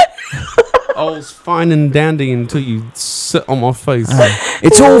 All's fine and dandy until you sit on my face.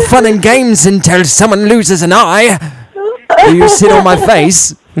 It's all fun and games until someone loses an eye. Will you sit on my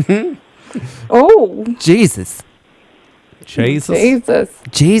face? Oh, Jesus. Jesus. Jesus.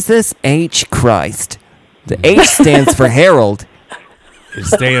 Jesus H. Christ. The H stands for Harold. It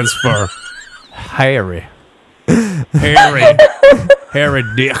stands for Harry. Harry. Harry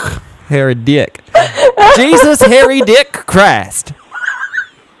Dick. Harry Dick. Jesus Harry Dick Christ.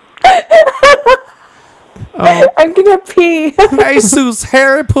 I'm gonna pee. Jesus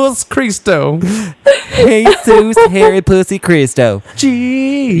Harry Puss Christo. Jesus Harry Pussy Christo.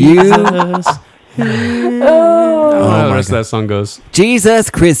 Jesus. Oh my As that song goes. Jesus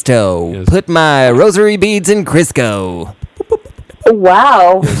Christo. Yes. Put my rosary beads in Crisco.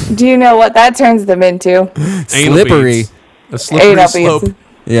 Wow. Do you know what that turns them into? Anal Slippery. beads. A slippery Anal slope. beads.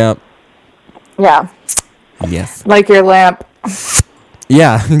 Yeah. Yeah, Yes. like your lamp.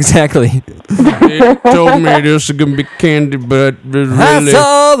 Yeah, exactly. It told me this was gonna be candy, but it I really,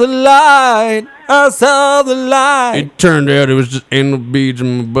 saw the light. I saw the light. it turned out it was just anal beads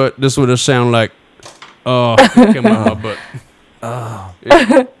in my butt. This would have sounded like, oh, it came out of my butt. Oh.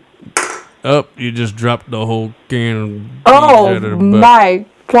 Up, you just dropped the whole can of beads Oh out of the butt. my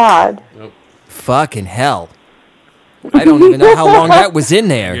God. Fucking hell. I don't even know how long that was in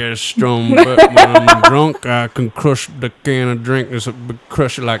there. Yeah, strong, but when I'm drunk, I can crush the can of drink. Just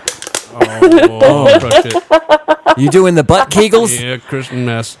crush it like, crush it. You doing the butt kegels? Yeah, crushing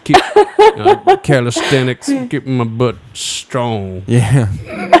that. Keep calisthenics, keeping my butt strong. Yeah.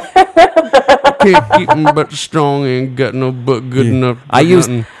 Can't keep my butt strong, ain't got no butt good enough. for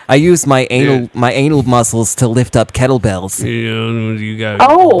nothing. I used my anal muscles to lift up kettlebells. Yeah, you got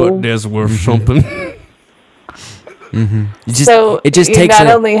Oh. butt that's worth something. It just So it just you takes not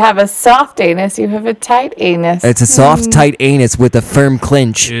a, only have a soft anus, you have a tight anus. it's a soft, tight anus with a firm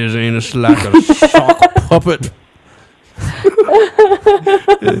clinch. His anus like a sock puppet.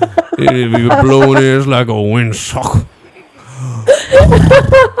 If you blow in it's like a windsock.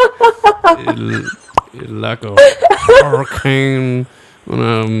 It's like a hurricane when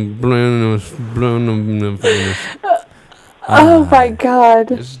I'm blowing them. Oh my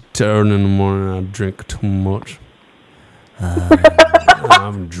God. It's 10 in the morning. I drink too much.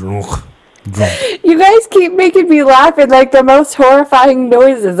 I'm drunk. You guys keep making me laugh at like the most horrifying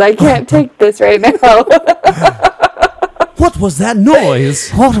noises. I can't take this right now. What was that noise?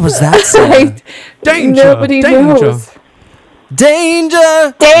 What was that sound? Like, Danger! nobody knows.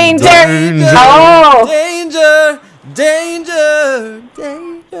 Danger! Danger! Danger. Oh! Danger! Danger!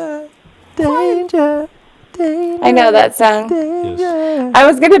 Danger! Danger! Danger! I know that song. Yes. I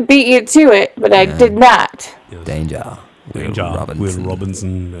was gonna beat you to it, but I did not. Danger. Danger. Robinson. Will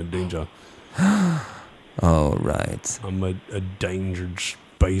Robinson. Danger. All right. I'm a endangered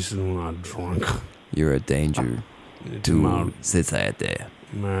space when I'm drunk. You're a danger My, to society.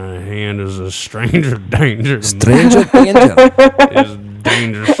 my hand is a stranger danger. Stranger danger. Is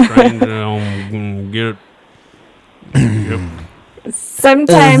danger stranger. I'm gonna get it. Yep.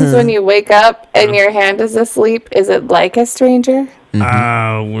 Sometimes when you wake up and your hand is asleep, is it like a stranger?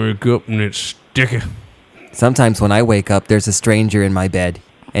 I wake up and it's sticky. Sometimes when I wake up, there's a stranger in my bed,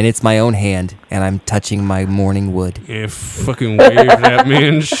 and it's my own hand, and I'm touching my morning wood. Yeah, fucking waves at me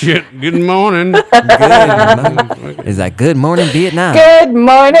and shit. Good morning. Is that good morning, Vietnam? Good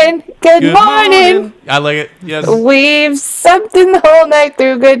morning. Good morning. I like it. Yes. We've something the whole night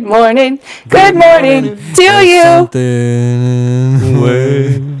through. Good morning. Good morning to you.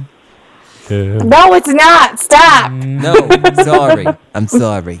 Something. Yeah. No, it's not. Stop. No, sorry. I'm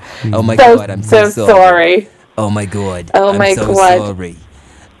sorry. Oh my God, I'm so sorry. Oh my God. Oh I'm my so God. sorry.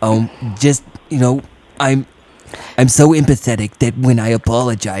 Just I'm so empathetic that when I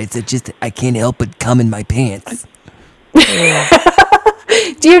apologize, I can't help but come in my pants.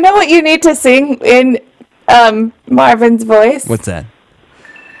 Do you know what you need to sing in Marvin's voice? What's that?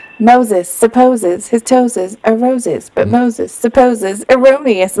 Moses supposes his toes are roses, but Moses supposes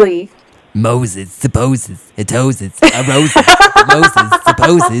erroneously. Moses supposes it roses a roses. Moses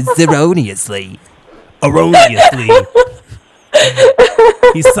supposes erroneously. Erroneously.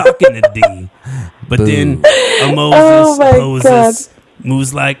 He's sucking a D. But then a Moses Oh my supposes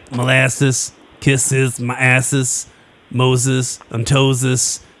moves like molasses, kisses my asses, Moses,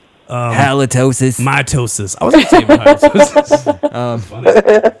 untoses, Halitosis. mitosis. I was going to say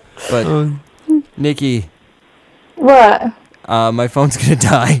mitosis. But Nikki, What? my phone's gonna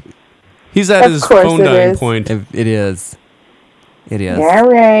die. He's at Of his course phone it dying is. point. It is. It is. All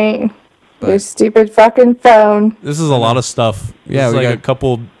right. But- Your stupid fucking phone. This is a lot of stuff. Yeah, It's we like a got-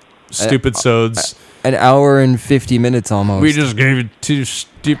 couple stupid sods. An hour and 50 minutes almost. We just gave it 2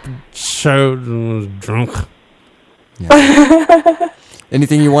 stupid sods and was drunk.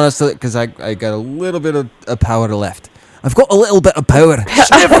 Anything you want us to? Because I got a little bit of powder left. I've got a little bit of powder.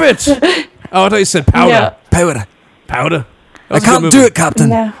 Sniff it! Oh, I thought you said powder. No. Powder. Powder? I can't do it, Captain.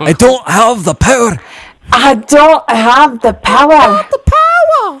 No. I don't have the power. I don't have the power.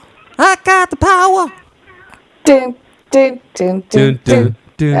 I got the power. Dun, dun, dun, dun, dun.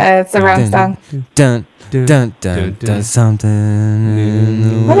 It's the wrong song. Dun dun dun dun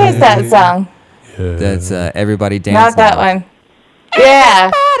something. What is that song? That's everybody dance. Not that now. one.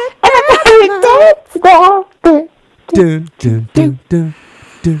 Yeah. Everybody Dun, dun, dun, dun,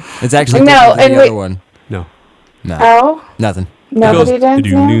 dun. It's actually No, different than and the we- other one. No. No, Oh, nothing. nobody danced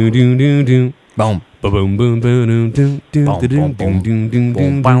Doo, now? doo, doo, doo, doo. Boom. Ba-boom, boom, boom, doom, doom, doom, Boom, doom, boom, doom, doom, doom,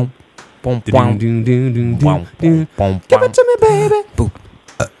 Boom. doom, Boom. Boom. doom, Boom. doom, doom, doom, Boom. doom, doom. Boom. Give it to me, baby. Boom.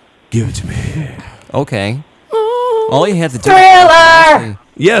 Give it to me. Okay. All you have to do. Thriller!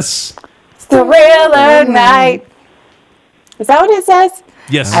 Yes. Thriller night. Is that what it says?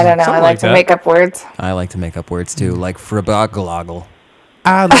 Yes. I don't know. I Something like to that. make up words. I like to make up words too, like fraboggloggle.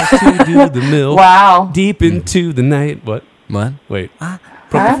 I like to do the milk Wow. deep into the night. What? What? Wait.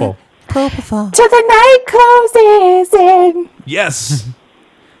 Propofol. Propofol. Till the night closes in. Yes.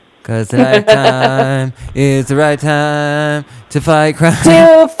 Cause the right time is the right time to fight crime.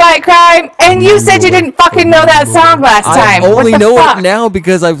 To fight crime. And you said you didn't fucking know that song last I time. only What the know fuck? it now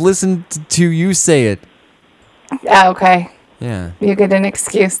because I've listened to you say it. Oh, okay. Yeah. You get an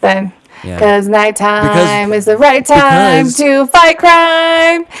excuse then. Yeah. Because nighttime Because- is the right time because- to fight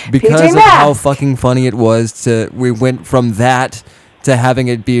crime. Because PJ of how Masks. fucking funny it was we went from that to having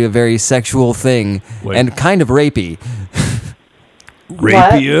it be a very sexual thing Wait. and kind of rapey,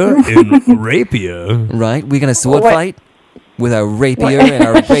 Rapier and rapier. right? We gonna sword What? fight with a rapier and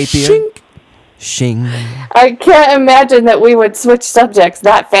a rapier. Shing. I can't imagine that we would switch subjects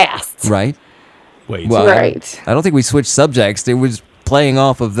that fast. Right? Wait. Well, Right. I don't think we switched subjects. It was playing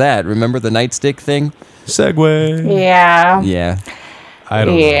off of that. Remember the nightstick thing? Segue. Yeah. Yeah. I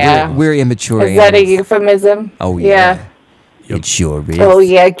don't Yeah. We're immature. Is that a animals. euphemism? Oh yeah. It sure is. Oh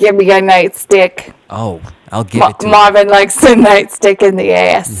yeah, give me a nightstick. Oh, I'll give it to Marvin likes a nightstick in the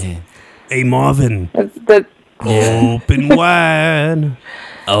ass. you. Yeah. Hey, Marvin, That's the open wide.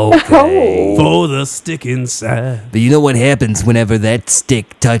 Okay. For the stick inside. But you know what happens whenever that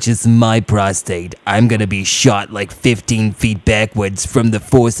stick touches my prostate? I'm gonna be shot like 15 feet backwards from the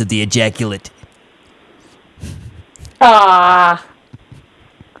force of the ejaculate. Ah.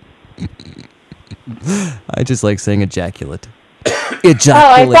 I just like saying ejaculate. Oh,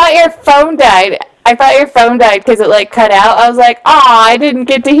 Ejaculate. I thought your phone died. I thought your phone died because it like cut out. I was like, I didn't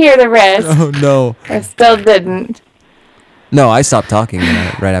get to hear the rest. Oh no. I still didn't. No, I stopped talking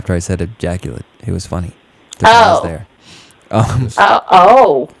right after I said ejaculate. It was funny. The pause Oh. there.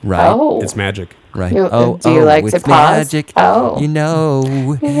 Right. Oh. It's magic. Right. You- do you like to it's pause? magic. Oh. You know,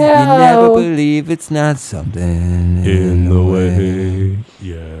 you never believe it's not something In the way.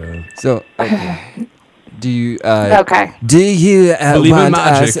 Yeah. So, okay. Do you Okay. do you Believe in want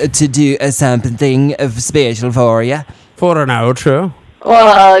us magic. to do something special for you? For an outro.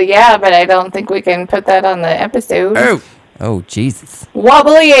 Well, yeah, but I don't think we can put that on the episode. Oh. Oh Jesus!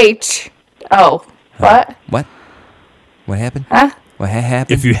 Wobbly H. Oh. What? What? What happened? Huh? What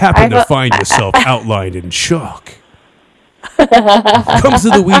happened? If you happen to I've- find yourself outlined in shock, come to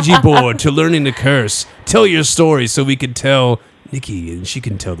the Ouija board to learning to curse. Tell your story so we can tell Nikki, and she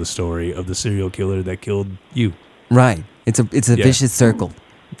can tell the story of the serial killer that killed you. Right. It's a Yeah. vicious circle.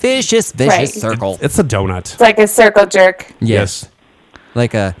 Vicious Right. circle. It's a donut. It's like a circle jerk. Yes.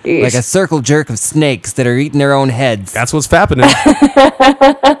 Like a Yeesh. circle jerk of snakes that are eating their own heads. That's what's happening.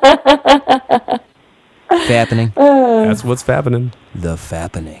 Fappening. That's what's happening. The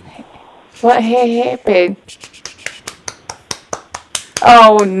fappening. What happened?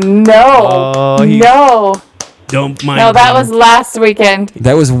 Oh no! No! Don't mind. No, that him. was last weekend.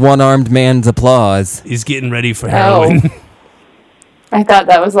 That was one-armed man's applause. He's getting ready for Oh. heroin. I thought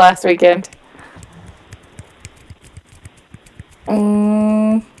that was last weekend.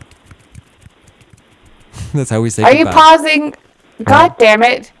 Mm, That's how we say are you goodbye. pausing? God damn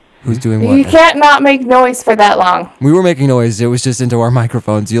it! Who's doing You what? can't not make noise for that long. We were making noise. It was just into our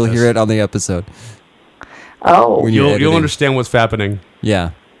microphones. You'll hear it on the episode. Oh. When you're You'll editing. understand what's happening.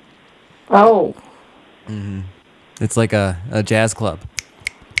 Yeah. Oh. It's like a jazz club.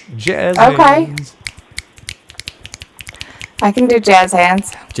 Jazz. Okay. hands. I can do jazz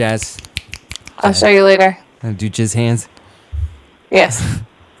hands. Jazz. I'll show you later. Do jizz hands. Yes.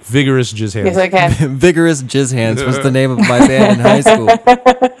 Vigorous jizz hands. Yes, I can. Vigorous Jizz Hands was the name of my band in high school.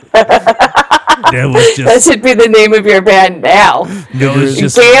 That was That just. should be the name of your band now. That was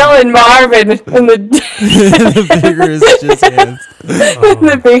just. Gail and Marvin and the Vigorous Jizz Hands.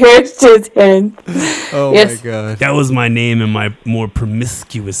 the biggest jizz hand. Oh Yes. my god. That was my name in my more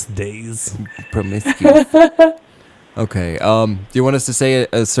promiscuous days. Promiscuous. Okay. Do you want us to say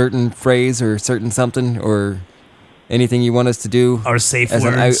a certain phrase or certain something or anything you want us to do Our safe as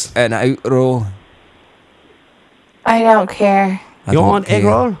words. an outro? I don't care. I You don't want egg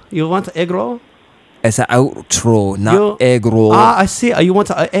care. roll? You want egg roll? As an outro, not You- egg roll. I see. You want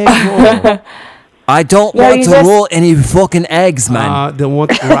an egg roll? I don't Yeah, want you to just- roll any fucking eggs, man. Then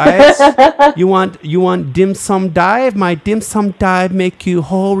want rice? You want dim sum dive? My dim sum dive make you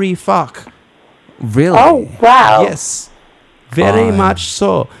holy fuck. Really? Oh wow. Yes, very Fine. much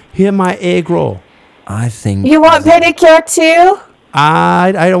so. Here my egg roll. I think. You want pedicure too?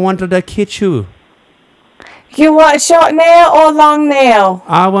 I don't want to kid you. You want short nail or long nail?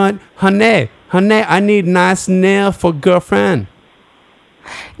 I want honey. I need nice nail for girlfriend.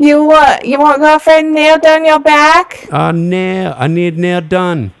 You want girlfriend nail down your back? Nail. I need nail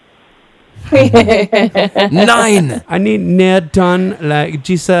done. 9. I need nail done like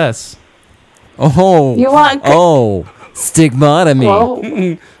Jesus. Oh. You want- Oh. Stigmatomy. Whoa.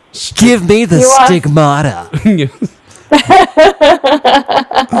 Give me the You want- stigmata.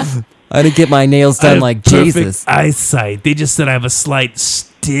 I didn't get my nails I done have like perfect Jesus. eyesight. They just said I have a slight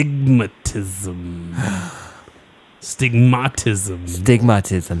stigmatism. Stigmatism.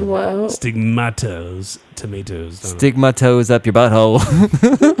 Stigmatism. Whoa. Stigmatos. Tomatoes. don't know. Stigmatos up your butthole.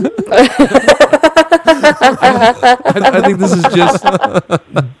 I think this is just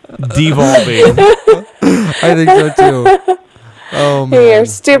devolving. I think so too. Oh man. Your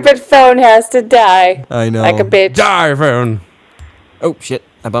stupid phone has to die. I know. Like a bitch. Die, phone. Oh shit!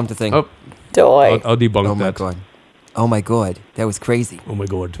 I bumped a thing. Oh. Toy. I'll debunk Oh my that. god. Oh my god. That was crazy. Oh my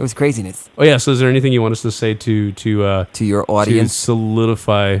god. It was craziness. Oh yeah. So is there anything you want us to say to To your to audience.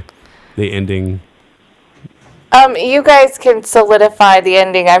 solidify the ending? You guys can solidify the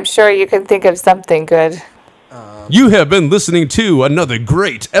ending. I'm sure you can think of something good. You have been listening to another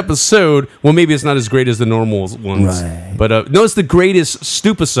great episode. Well, maybe it's not as great as the normal ones, Right. but no, it's the greatest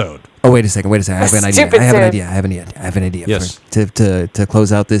Stupisode. Oh wait a second. I have an idea. Stupid I have an dude. idea. I have an idea. Yes. To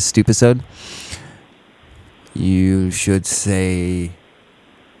close out this stupisode. You should say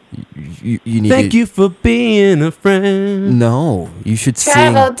you need Thank to, you for being a friend. No, you should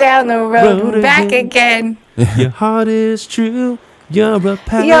Travel sing. down the road Road and back again. again. Your heart is true. You're a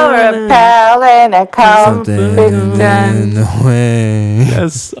pal. You're a pal and a Something confidant. in the way.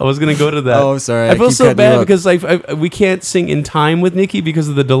 Yes, I was gonna go to that. Oh, sorry. I feel keep so cutting you bad up. because we can't sing in time with Nikki because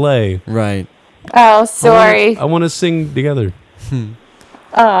of the delay. Right. Oh, sorry. I want to sing together.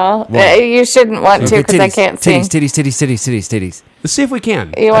 Oh, What? You shouldn't want to because I can't sing. Titties. Let's see if we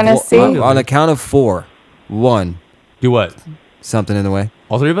can. You want to sing? On a count of 4. 1. Do what? Something in the way.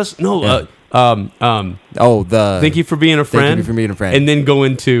 All three of us? No. Yeah. Oh, the. Thank you for being a friend. Thank you for being a friend. And then go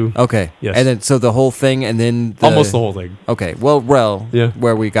into Okay. Yes. And then so the whole thing, and then almost the whole thing. Okay. Well, Yeah.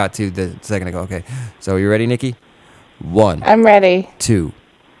 where we got to the second ago. Okay. So you ready, Nikki? 1, I'm ready. 2,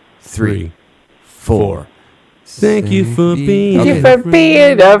 3, 4. Thank you for being. Thank Okay. you for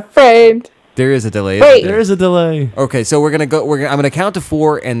being a friend. There is a delay. Wait. There is a delay. Okay, so I'm gonna count to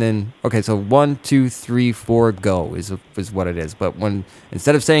 4, and then okay, so 1, 2, 3, 4, go is what it is. But when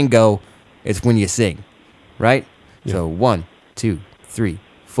instead of saying go, it's when you sing, right? Yeah. So 1, 2, 3,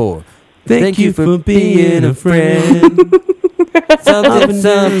 4. Thank you for being a friend.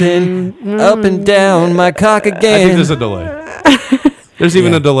 something up and down my cock I think again. there's a delay. There's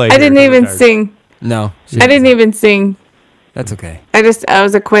even Yeah. a delay. I didn't here. even sing. No, I didn't even sing. That's okay. I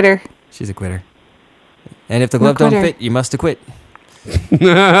was a quitter. She's a quitter. And if the I'm a glove don't quitter. fit, you must acquit.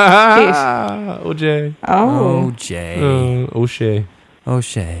 OJ. Oh. Jay. O'Shea.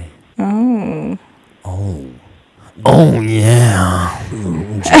 O'Shea. Oh. Oh yeah.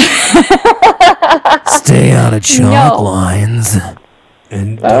 Stay out of chalk No. lines.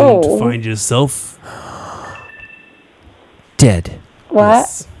 And Oh. don't find yourself Dead.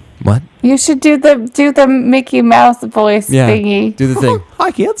 What? What? You should do the Mickey Mouse voice Yeah. thingy. Do the thing. Hi,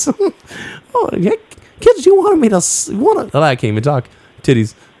 kids. Oh, yeah, kids, you wanted me to Oh, I can't even talk.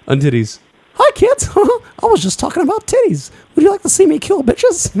 Titties. Untitties. Hi, kids. I was just talking about titties. Would you like to see me kill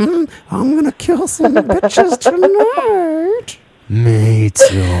bitches? I'm going to kill some bitches tonight. Me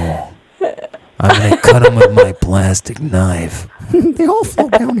too. I'm gonna cut them with my plastic knife. They all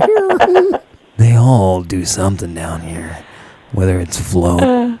float down here. They all do something down here. Whether it's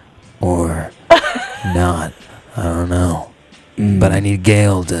float or not, I don't know. But I need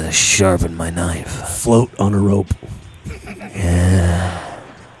Gail to sharpen my knife. Float on a rope.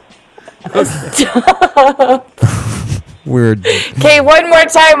 Weird. Okay, one more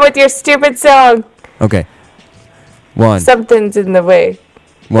time with your stupid song. Okay. 1, Something's in the way.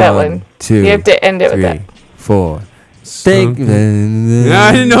 That one. 2, You have to end it with 3, that. 4. Something.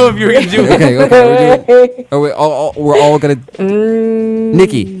 I didn't know if you were going to do it. Okay. We're doing. Oh, we're all gonna.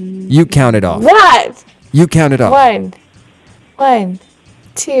 Nikki, you count it off. What? You count it off. 1,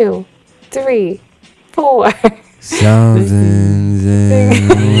 2, 3, 4. Something's in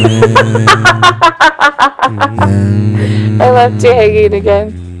the way. I left you hanging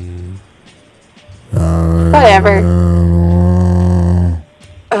again. Whatever.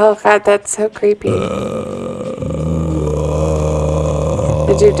 Oh god, that's so creepy.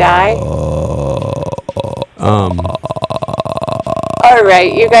 Did you die?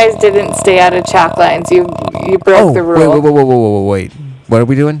 Alright, you guys didn't stay out of chalk lines. You broke the rule. Wait. What are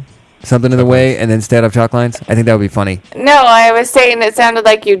we doing? Something in the way and then stay out of chalk lines? I think that would be funny. No, I was saying it sounded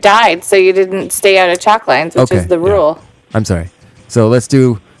like you died, so you didn't stay out of chalk lines, which Okay, is the yeah. rule. I'm sorry. So let's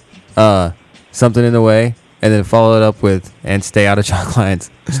do something in the way and then follow it up with and stay out of chalk lines.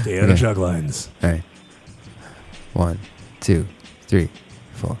 Stay out of chalk lines. All right. 1, 2, 3,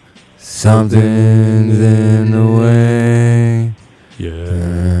 4. Something's in the way.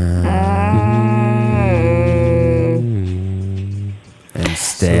 Yeah. And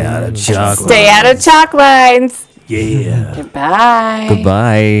stay out of chalk Stay out of chalk lines. Yeah. Goodbye.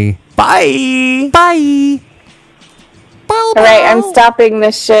 Goodbye. Bye. Bye. Alright, I'm stopping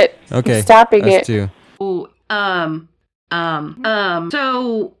this shit. Okay. I'm stopping us it. too.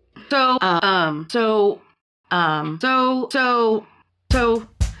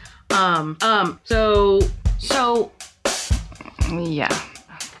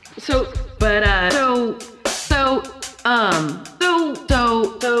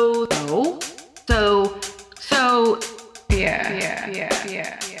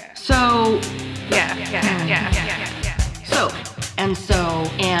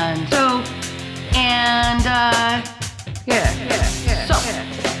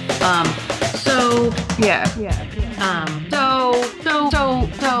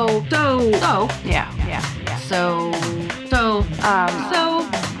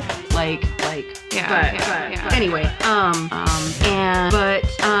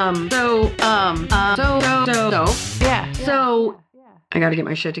 I gotta get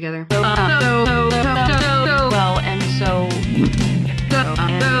my shit together.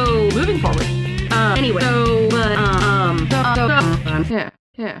 Moving forward. Anyway.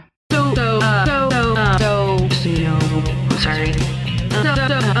 Yeah. I'm sorry.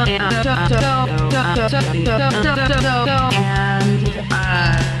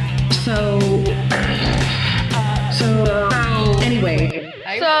 Anyway.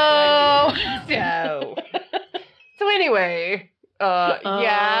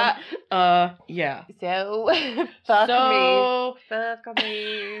 Yeah. Yeah. Fuck So- me. Fuck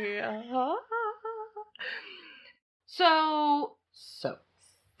me. So